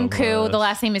it's for Jim both of Koo. us. The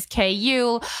last name is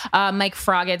KU. Mike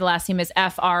Froggatt. The last name is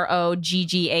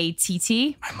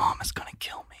FROGGATT. My mom is gonna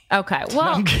kill me. Okay,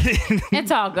 well, I'm kidding.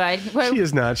 it's all good. She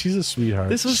is not. She's a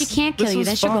sweetheart. She can't kill this you. was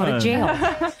Then she'll go to fun. jail.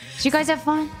 Did you guys have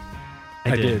fun?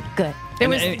 I did. Good.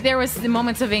 There was the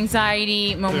moments of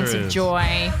anxiety, moments There of is.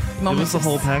 joy, moments the of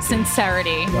whole package.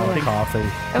 sincerity. A lot of coughing.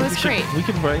 It was great. We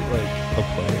could write like a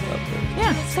play about this.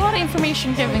 Yeah, it's a lot of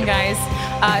information given, guys.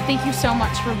 Thank you so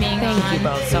much for being on. Thank you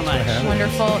both so much.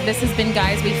 Wonderful. This has been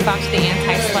Guys We Fucked, the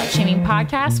Anti-Slut Shaming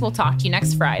Podcast. We'll talk to you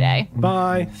next Friday.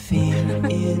 Bye. Fear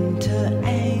into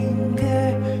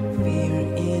anger, fear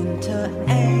into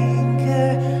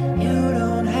anger. You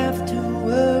don't have to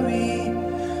worry.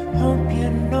 Hope you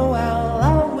know I'll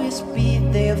always be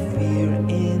there. Fear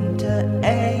into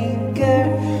anger,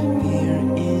 fear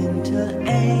into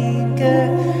anger.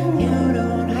 You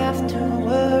don't have to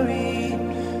worry.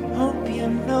 Hope you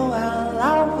know I'll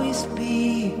always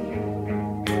be.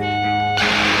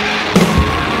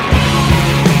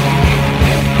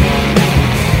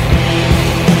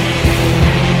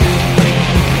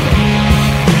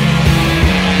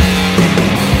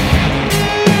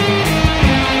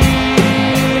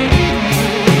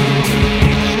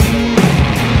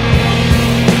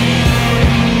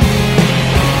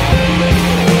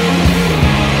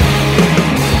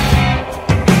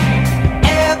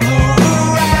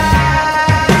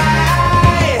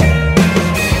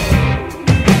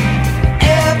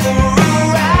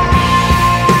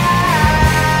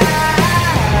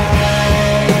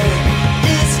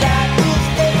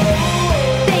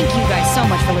 Thank you guys so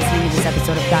much for listening to this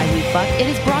episode of Guys We Fucked. It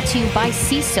is brought to you by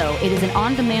CISO. It is an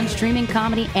on-demand streaming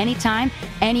comedy anytime,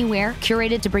 anywhere,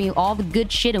 curated to bring you all the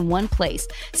good shit in one place.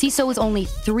 CISO is only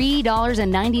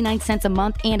 $3.99 a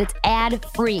month, and it's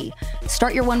ad-free.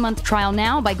 Start your 1-month trial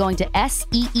now by going to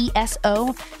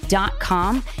seeso.com.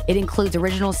 It includes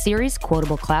original series,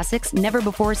 quotable classics,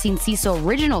 never-before-seen CISO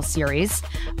original series,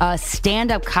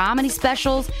 stand-up comedy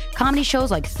specials, comedy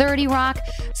shows like 30 Rock.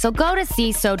 So go to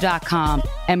CISO.com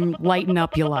and lighten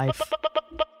up your life.